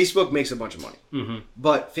Facebook makes a bunch of money, Mm-hmm.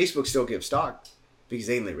 but Facebook still gives stock because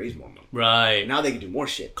they raise more money. Right. Now they can do more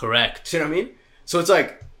shit. Correct. See what I mean? So it's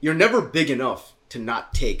like you're never big enough to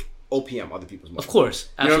not take OPM, other people's money. Of course.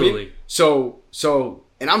 Absolutely. Absolutely. You know what I mean? So,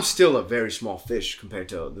 and I'm still a very small fish compared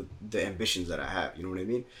to the ambitions that I have. You know what I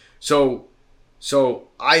mean? So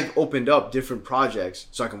I've opened up different projects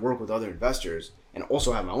so I can work with other investors and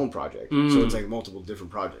also have my own project. So it's like multiple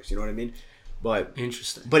different projects. You know what I mean? But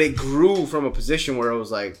Interesting. But it grew from a position where I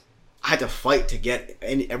was like, I had to fight to get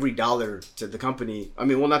every dollar to the company. I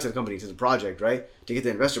mean, well, not to the company, to the project, right? To get the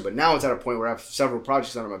investor. But now it's at a point where I have several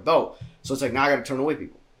projects under my belt. So it's like, now I got to turn away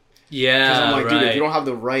people. Yeah, Because I'm like, right. dude, if you don't have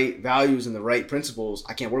the right values and the right principles,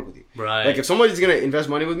 I can't work with you. Right. Like, if somebody's going to invest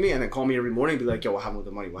money with me and then call me every morning and be like, yo, what happened with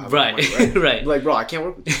the money? What happened Right. with the money? Right. Right. Be like, bro, I can't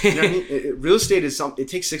work with you. You know what I mean? Real estate is it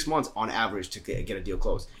takes 6 months on average to get a deal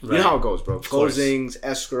closed. Right. You know how it goes, bro. course. Closings,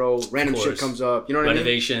 escrow, random shit comes up. You know what I mean?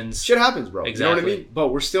 Renovations. Shit happens, bro. Exactly. You know what I mean? But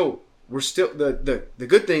we're still the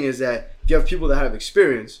good thing is that if you have people that have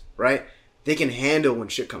experience, right, they can handle when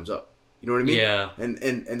shit comes up. You know what I mean? Yeah.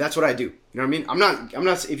 And that's what I do. You know what I mean? I'm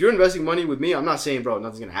not if you're investing money with me, I'm not saying, bro,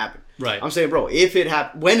 nothing's gonna happen. Right. I'm saying, bro,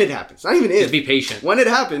 when it happens, not even if. Just be patient. When it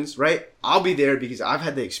happens, right, I'll be there because I've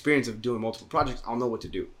had the experience of doing multiple projects. I'll know what to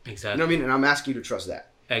do. Exactly. You know what I mean? And I'm asking you to trust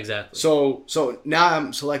that. Exactly. So now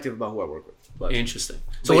I'm selective about who I work with. But, Interesting.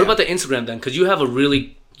 So what about the Instagram then? Because you have a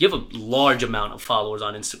large amount of followers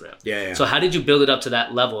on Instagram. Yeah. So how did you build it up to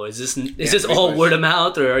that level? Is this great all question. word of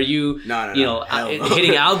mouth, or are you hitting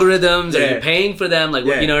algorithms? Are you paying for them? Like,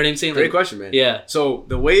 you know what I'm saying? Great Like, question, man. Yeah. So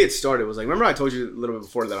the way it started was like, remember I told you a little bit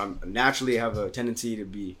before that I naturally have a tendency to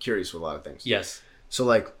be curious with a lot of things. Yes. So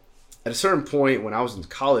like at a certain point when I was in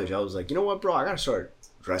college, I was like, you know what, bro, I gotta start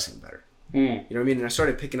dressing better. You know what I mean? And I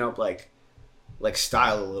started picking up like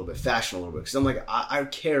style a little bit, fashion a little bit, because I'm like, I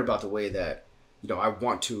care about the way that, you know, I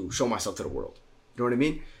want to show myself to the world. You know what I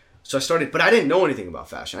mean? So I started, but I didn't know anything about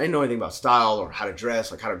fashion. I didn't know anything about style or how to dress,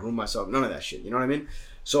 like how to groom myself, none of that shit. You know what I mean?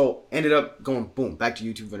 So ended up going, boom, back to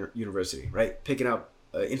YouTube University, right? Picking up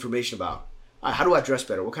information about how do I dress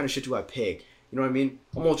better? What kind of shit do I pick? You know what I mean?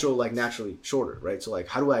 I'm also like naturally shorter, right? So like,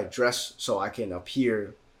 how do I dress so I can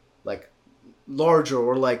appear like larger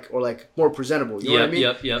or like more presentable? You know what I mean?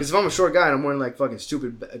 Yep. Because if I'm a short guy and I'm wearing like fucking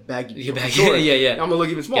stupid baggy shorts, yeah. I'm gonna look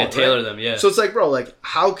even smaller. Yeah, tailor right? them. Yeah. So it's like, bro, like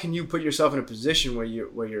how can you put yourself in a position where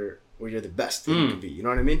you're the best that you can be? You know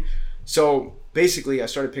what I mean? So basically, I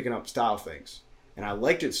started picking up style things, and I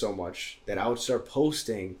liked it so much that I would start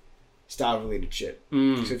posting style related shit.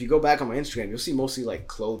 So if you go back on my Instagram, you'll see mostly like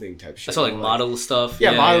clothing type shit. That's all like model stuff.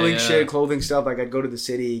 Yeah, modeling shit, clothing stuff. Like I'd go to the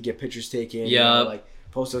city, get pictures taken. Yeah. Like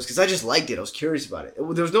post those because I just liked it. I was curious about it.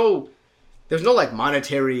 There's no like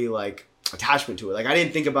monetary like attachment to it. Like I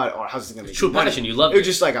didn't think about, oh, how's this gonna make True me money? passion. You loved It it. was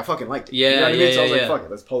just like I fucking liked it. Yeah, you know what I mean? So I was like, yeah. fuck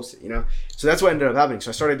it, let's post it. You know. So that's what ended up happening. So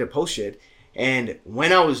I started to post shit, and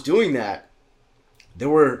when I was doing that, there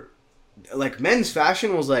were like men's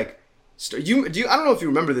fashion was like, I don't know if you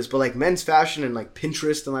remember this, but like men's fashion and like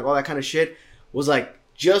Pinterest and like all that kind of shit was like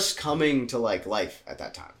just coming to like life at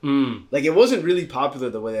that time. Like it wasn't really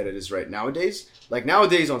popular the way that it is right nowadays. Like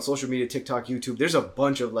nowadays on social media, TikTok, YouTube, there's a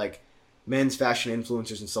bunch of like men's fashion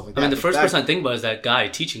influencers and stuff like that. I mean, the first person I think about is that guy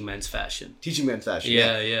teaching men's fashion. Teaching men's fashion.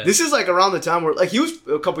 Yeah. This is like around the time where like he was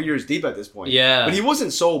a couple years deep at this point. Yeah. But he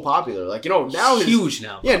wasn't so popular. Like, you know, now he's huge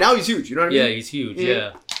now. Yeah, now he's huge. You know what I mean? Yeah, he's huge.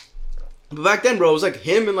 Yeah. But back then, bro, it was like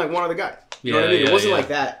him and like one other guy. You know what I mean? It wasn't like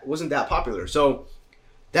that. It wasn't that popular. So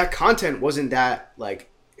that content wasn't that like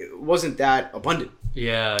it wasn't that abundant.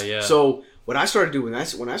 Yeah. So what I started doing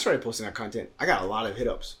when I started posting that content, I got a lot of hit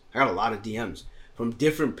ups. I got a lot of DMs from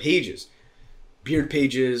different pages. Beard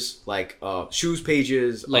pages, like shoes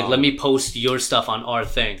pages. Like, let me post your stuff on our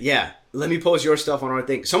thing. Yeah. Let me post your stuff on our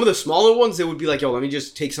thing. Some of the smaller ones, they would be like, yo, let me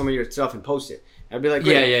just take some of your stuff and post it. I'd be like,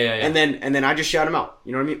 great. Yeah. And then I just shout them out.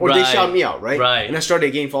 You know what I mean? Or they shout me out, right? Right. And I started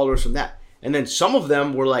to gain followers from that. And then some of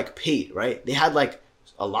them were like paid, right? They had like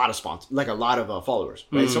a lot of followers,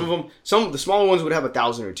 right? Some of the smaller ones would have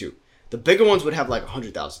 1,000 or 2. The bigger ones would have like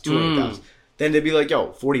 100,000, 200,000. Then they'd be like, yo,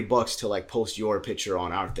 $40 to like post your picture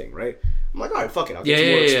on our thing, right? I'm like, all right, fuck it. I'll get some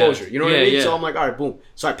more exposure. You know what I mean? So I'm like, all right, boom.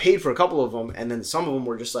 So I paid for a couple of them, and then some of them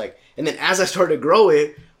were just like, and then as I started to grow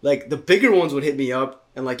it, like the bigger ones would hit me up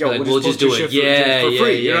and like, yo, like, we'll just do it for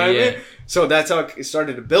free. You know what I mean? Yeah. So that's how it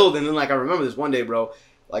started to build. And then like I remember this one day, bro.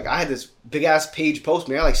 Like I had this big ass page post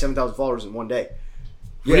me. I had like 7,000 followers in one day.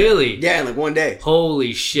 Yeah. Really? Yeah, in like one day.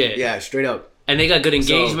 Holy shit. Yeah, straight up. And they got good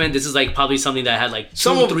engagement. This is like probably something that had like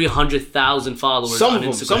 300,000 followers on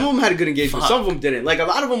Instagram. Some of them had a good engagement. Some of them didn't. Like a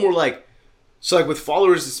lot of them were like, so like with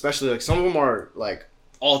followers especially, like some of them are like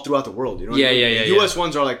all throughout the world. You know what I mean? The US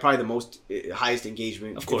ones are like probably the most highest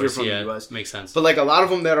engagement. Of course, if you're from the US. Makes sense. But like a lot of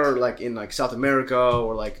them that are like in like South America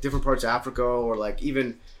or like different parts of Africa or like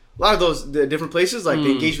even a lot of the different places, like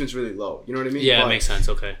the engagement's really low. You know what I mean? Yeah, it makes sense.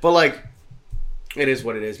 Okay. But like, it is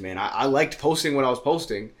what it is, man. I liked posting when I was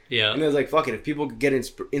posting. Yeah. And it was like, fuck it. If people could get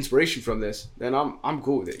inspiration from this, then I'm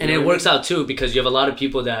cool with it. And it works out too because you have a lot of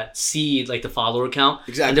people that see like the follower count.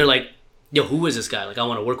 Exactly. And they're like, yo, who is this guy? Like, I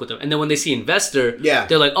want to work with him. And then when they see investor,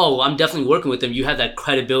 they're like, oh, I'm definitely working with him. You have that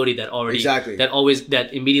credibility that already, that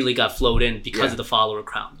immediately got flowed in because of the follower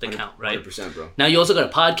count, count, right? 100%, bro. Now you also got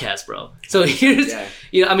a podcast, bro. So here's,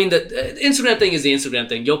 you know, I mean, the Instagram thing is the Instagram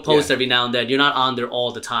thing. You'll post every now and then. You're not on there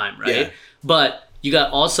all the time, right? Yeah. But you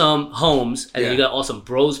got Awesome Homes and then you got Awesome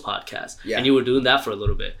Bros podcast. Yeah. And you were doing that for a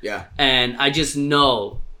little bit. Yeah. And I just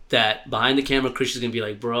know that behind the camera, Christian's going to be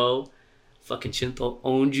like, bro, fucking Chintal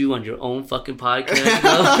owned you on your own fucking podcast,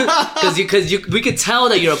 bro. Because we could tell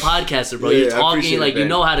that you're a podcaster, bro. You're talking like you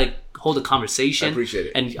know how to hold a conversation. I appreciate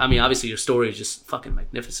it. And I mean, obviously, your story is just fucking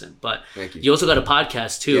magnificent. But thank you. You also got a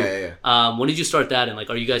podcast too. Yeah. When did you start that? And like,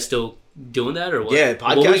 are you guys still doing that or what? Yeah,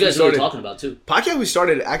 podcast. What were you guys really talking about too? Podcast we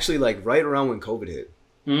started actually like right around when COVID hit,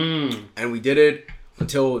 and we did it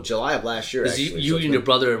until July of last year. Actually. You and your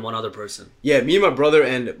brother and one other person. Yeah, me and my brother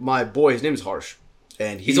and my boy. His name is Harsh.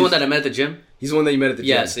 And he's the one that I met at the gym? He's the one that you met at the gym.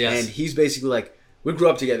 Yes. And he's basically like, we grew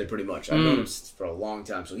up together pretty much. I've known him for a long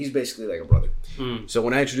time. So he's basically like a brother. So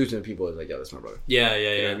when I introduced him to people, I was like, yeah, that's my brother. Yeah.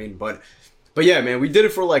 You know what I mean? But yeah, man, we did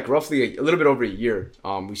it for like roughly a little bit over a year.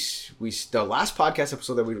 The last podcast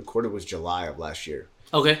episode that we recorded was July of last year.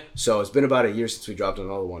 Okay. So it's been about a year since we dropped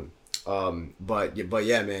another one. But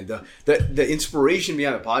yeah, man, the inspiration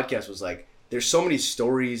behind the podcast was like, there's so many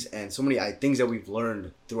stories and so many things that we've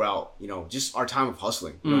learned throughout, you know, just our time of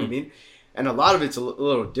hustling. You know what I mean? And a lot of it's a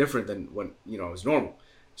little different than when, you know, it's normal.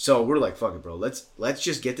 So we're like, fuck it, bro. Let's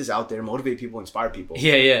just get this out there, motivate people, inspire people.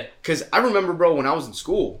 Yeah. Because I remember, bro, when I was in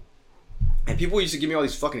school, and people used to give me all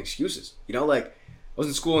these fucking excuses. You know, like, I was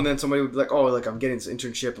in school and then somebody would be like, oh, like, I'm getting this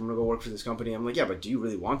internship. I'm going to go work for this company. I'm like, yeah, but do you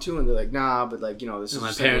really want to? And they're like, nah, but like, you know, this is...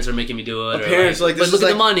 My parents are making me do it. My parents are like, this but look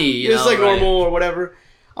at the money. This is like normal or whatever.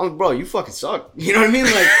 I'm like, bro, you fucking suck. You know what I mean?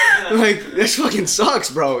 Like this fucking sucks,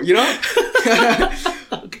 bro. You know?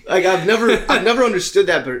 Like I've never understood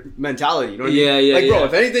that mentality. You know what I mean? Yeah. Like, bro,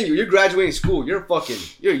 if anything, you're graduating school.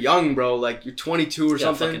 You're young, bro. Like you're 22 or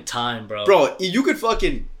something. Fucking time, bro. Bro, you could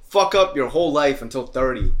fucking fuck up your whole life until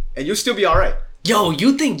 30, and you'll still be all right. Yo,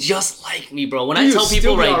 you think just like me, bro. When I tell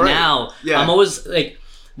people right now, I'm always like,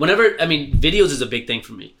 videos is a big thing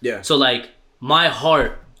for me. Yeah. So like, my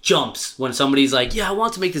heart jumps when somebody's like, yeah, I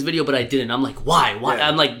want to make this video, but I didn't. I'm like, why? Yeah.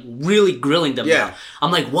 I'm like really grilling them now. I'm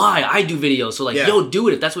like, why? I do videos. So like, yo, do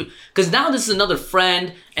it if that's what, because now this is another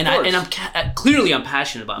friend and I'm clearly I'm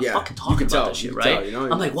passionate about it. I'm fucking talking about that shit, right? You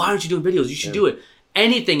know? I'm like, why aren't you doing videos? You should do it.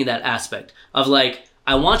 Anything in that aspect of like,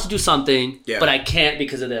 I want to do something, but I can't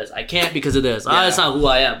because of this. I can't because of this. That's not who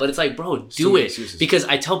I am. But it's like, bro, do it. Excuses. Because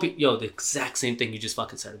I tell people, yo, the exact same thing you just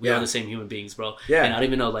fucking said. We are the same human beings, bro. Yeah. And I don't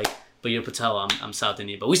even know, like, but you're Patel, I'm South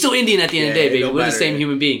Indian. But we still Indian at the end of the day, baby. We're the same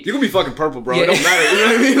human being. You can be fucking purple, bro. It don't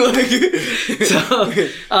matter. You know what I mean?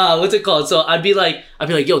 So, what's it called? So I'd be like,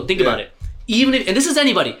 yo, think about it. Even if, and this is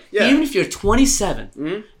anybody, even if you're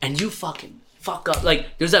 27 and you fucking fuck up.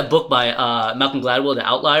 Like, there's that book by Malcolm Gladwell, The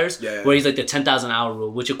Outliers, where he's like the 10,000 hour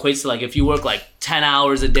rule, which equates to like if you work like 10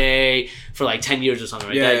 hours a day for like 10 years or something,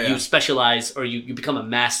 right? You specialize or you become a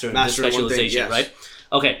master in this specialization, right?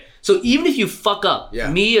 Okay. So even if you fuck up,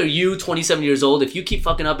 me or you, 27 years old, if you keep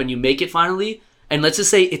fucking up and you make it finally, and let's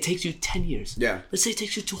just say it takes you 10 years. Yeah. Let's say it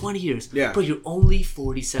takes you 20 years. Yeah. Bro, you're only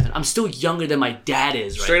 47. I'm still younger than my dad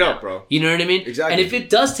is right Straight now. Up, bro. You know what I mean? Exactly. And if it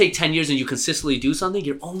does take 10 years and you consistently do something,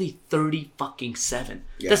 you're only 37.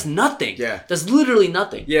 Yeah. That's nothing. Yeah. That's literally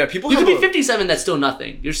nothing. Yeah, you could be 57, that's still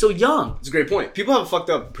nothing. You're still young. It's a great point. People have a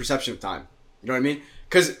fucked up perception of time. You know what I mean?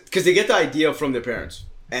 Because they get the idea from their parents.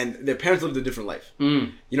 And their parents lived a different life.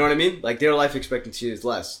 You know what I mean? Like, their life expectancy is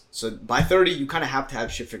less. So, by 30, you kind of have to have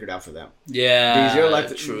shit figured out for them. Yeah, because your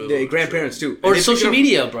life, true. Their grandparents, too. Or social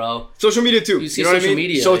media, bro. Social media, too. You see social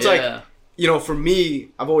media. So, it's like, you know, for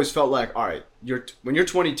me, I've always felt like, all right, when you're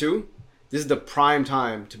 22, this is the prime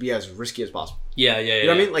time to be as risky as possible. You know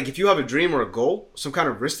what I mean? Like, if you have a dream or a goal, some kind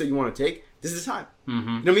of risk that you want to take, this is the time. You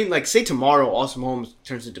know what I mean? Like, say tomorrow, Awesome Homes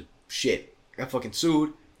turns into shit. I got fucking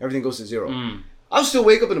sued. Everything goes to zero. I'll still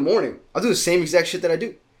wake up in the morning. I'll do the same exact shit that I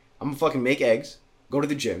do. I'm gonna fucking make eggs, go to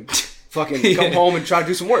the gym, fucking come home and try to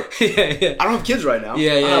do some work. I don't have kids right now. I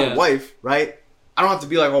have a wife, right? I don't have to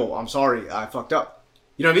be like, oh, I'm sorry, I fucked up.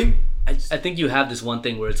 You know what I mean? I think you have this one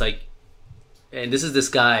thing where it's like, and this is this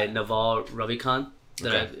guy, Naval Ravikant.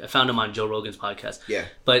 I found him on Joe Rogan's podcast. Yeah.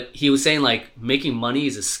 But he was saying like making money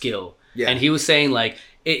is a skill. Yeah. And he was saying like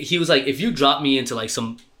he was like, if you drop me into like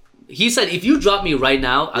some. He said, if you drop me right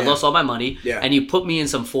now, I lost all my money, and you put me in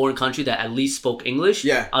some foreign country that at least spoke English,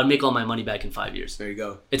 I'd make all my money back in 5 years. There you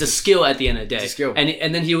go. It's a skill at the end of the day. It's a skill.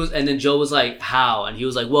 And then Joe was like, how? And he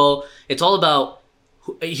was like, well, it's all about.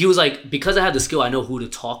 He was like, because I have the skill, I know who to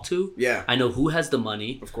talk to. Yeah. I know who has the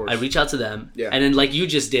money. Of course. I reach out to them. Yeah. And then like you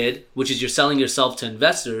just did, which is you're selling yourself to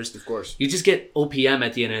investors. Of course. You just get OPM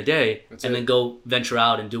at the end of the day, then go venture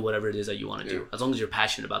out and do whatever it is that you want to do, as long as you're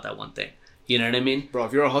passionate about that one thing. You know what I mean? Bro,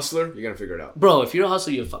 if you're a hustler, you're going to figure it out. Bro, if you're a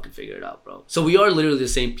hustler, you'll fucking figure it out, bro. So we are literally the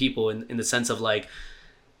same people in the sense of like,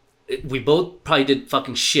 we both probably did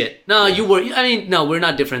fucking shit. No, you were. I mean, no, we're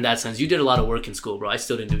not different in that sense. You did a lot of work in school, bro. I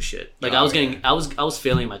still didn't do shit. Like I was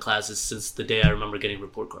failing my classes since the day I remember getting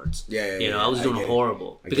report cards. I was doing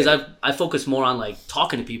horrible because I focused more on like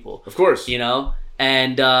talking to people. Of course. You know,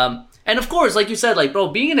 and of course, like you said, like bro,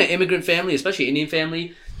 being in an immigrant family, especially Indian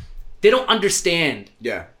family, they don't understand.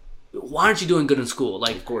 Yeah. Why aren't you doing good in school?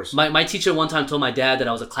 Like, of course. My teacher one time told my dad that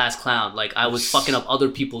I was a class clown. Like, I was fucking up other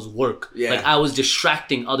people's work. Yeah. Like, I was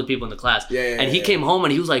distracting other people in the class. And he came home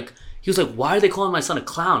and he was like, why are they calling my son a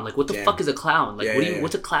clown? Like, what the fuck is a clown? Like,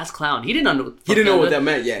 what's a class clown? He didn't know what that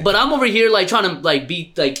meant yet. But I'm over here, like, trying to, like,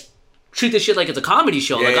 treat this shit like it's a comedy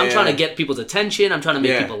show. Like, I'm trying to get people's attention. I'm trying to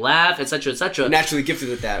make people laugh, etc., etc. Naturally gifted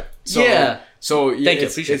at that. So thank you,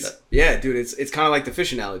 appreciate that. Yeah, dude, it's kind of like the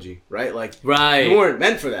fish analogy, right? Like, right. You weren't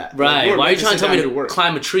meant for that. Right. Like, why are you trying to tell me to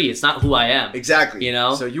climb a tree? It's not who I am. Exactly. You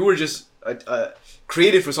know? So you were just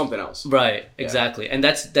created for something else. Right. Exactly. And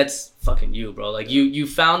that's fucking you, bro. Like you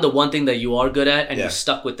found the one thing that you are good at and you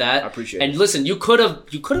stuck with that. I appreciate it. And listen, you could have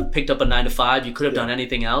picked up a 9 to 5. You could have done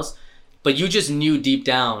anything else, but you just knew deep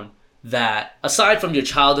down that aside from your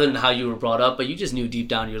childhood and how you were brought up, but you just knew deep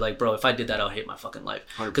down, you're like, bro, if I did that, I'll hate my fucking life.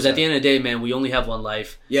 Because at the end of the day, man, we only have one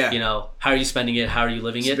life. Yeah. You know, how are you spending it? How are you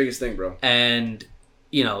living it? It's the biggest thing, bro. And,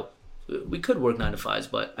 you know, we could work 9 to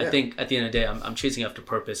 5s, but I think at the end of the day, I'm chasing after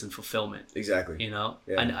purpose and fulfillment. Exactly. You know,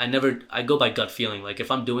 I go by gut feeling. Like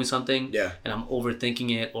if I'm doing something and I'm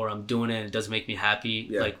overthinking it or I'm doing it and it doesn't make me happy.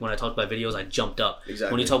 Like when I talk about videos, I jumped up.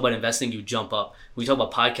 Exactly. When you talk about investing, you jump up. When you talk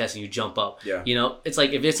about podcasting, you jump up. Yeah. You know, it's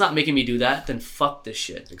like if it's not making me do that, then fuck this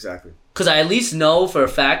shit. Exactly. Because I at least know for a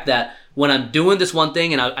fact that when I'm doing this one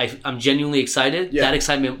thing and I'm genuinely excited, that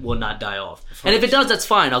excitement will not die off. 100%. And if it does, that's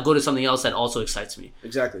fine. I'll go to something else that also excites me.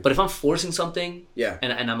 Exactly. But if I'm forcing something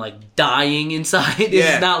and I'm like dying inside,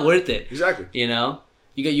 it's not worth it. Exactly. You know?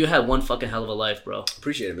 You had one fucking hell of a life, bro.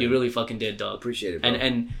 Appreciate it, man. You really fucking did, dog. Appreciate it, bro.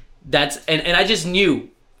 And that's and I just knew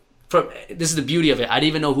this is the beauty of it. I didn't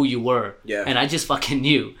even know who you were. Yeah. And I just fucking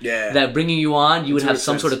knew that bringing you on, you would have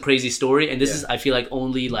some sort of crazy story. And this is, I feel like,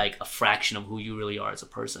 only like a fraction of who you really are as a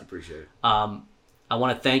person. I appreciate it. I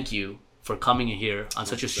want to thank you for coming here on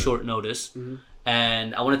such a short notice. Mm-hmm.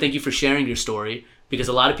 And I want to thank you for sharing your story because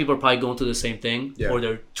a lot of people are probably going through the same thing or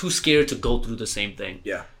they're too scared to go through the same thing.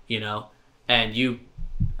 Yeah. You know? And you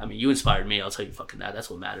inspired me. I'll tell you fucking that. That's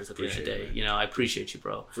what matters at the end of the day. Man. You know, I appreciate you,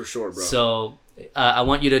 bro. For sure, bro. So I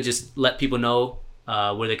want you to just let people know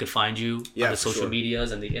where they could find you on the social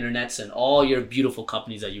medias and the internets and all your beautiful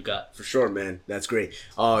companies that you got. For sure, man. That's great.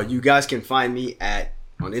 You guys can find me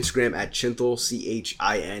on Instagram at Chintal, CHINTALC.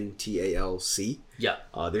 Yeah.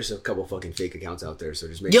 There's a couple fucking fake accounts out there, so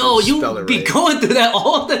just make sure you spell it right. Be going through that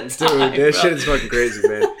all the time. Dude, that shit is fucking crazy,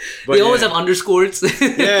 man. But they always have underscores.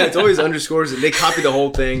 Yeah, it's always underscores, and they copy the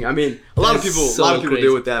whole thing. I mean, a lot of people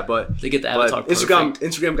deal with that, but they get the avatar perfect.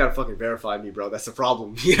 Instagram gotta fucking verify me, bro. That's the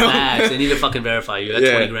problem, you know. Max, they need to fucking verify you. That's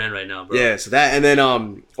 $20,000 right now, bro. Yeah, so that, and then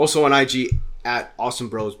also on IG at Awesome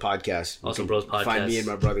Bros Podcast. Awesome Bros Podcast. Find me and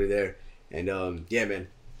my brother there, and yeah, man,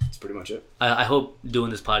 that's pretty much it. I hope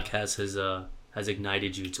doing this podcast has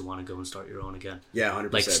ignited you to want to go and start your own again. Yeah,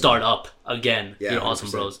 100%. Like start up again. Yeah, you're 100%. Awesome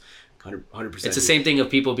Bros. 100%. It's the same thing of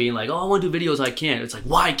people being like, "Oh, I want to do videos, I can't." It's like,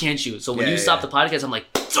 why can't you? So when you stop the podcast, I'm like,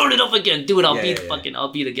 start it up again, do it. I'll be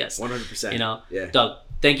the guest. 100%. You know, yeah. Doug,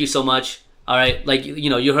 thank you so much. All right, like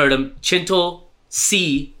you heard him, Chintal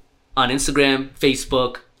C on Instagram,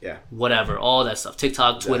 Facebook, whatever, all that stuff,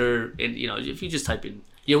 TikTok, Twitter, and if you just type in.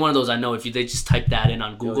 You're one of those I know if they just type that in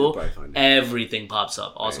on Google, everything pops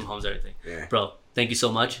up. Awesome Homes, everything. Yeah. Bro, thank you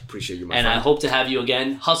so much. Appreciate you, my friend. And I hope to have you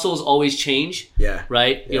again. Hustles always change. Yeah.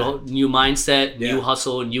 Right? Yeah. New mindset, new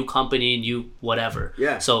hustle, new company, new whatever.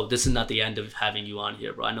 Yeah. So this is not the end of having you on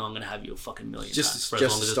here, bro. I know I'm going to have you a fucking million times for as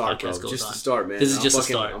long as this podcast goes on. Just to start, man. This is just a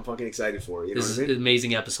start. I'm fucking excited for it. This is an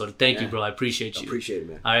amazing episode. Thank you, bro. I appreciate you. I appreciate it,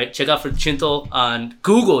 man. All right. Check out for Chintal on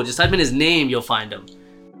Google. Just type in his name. You'll find him.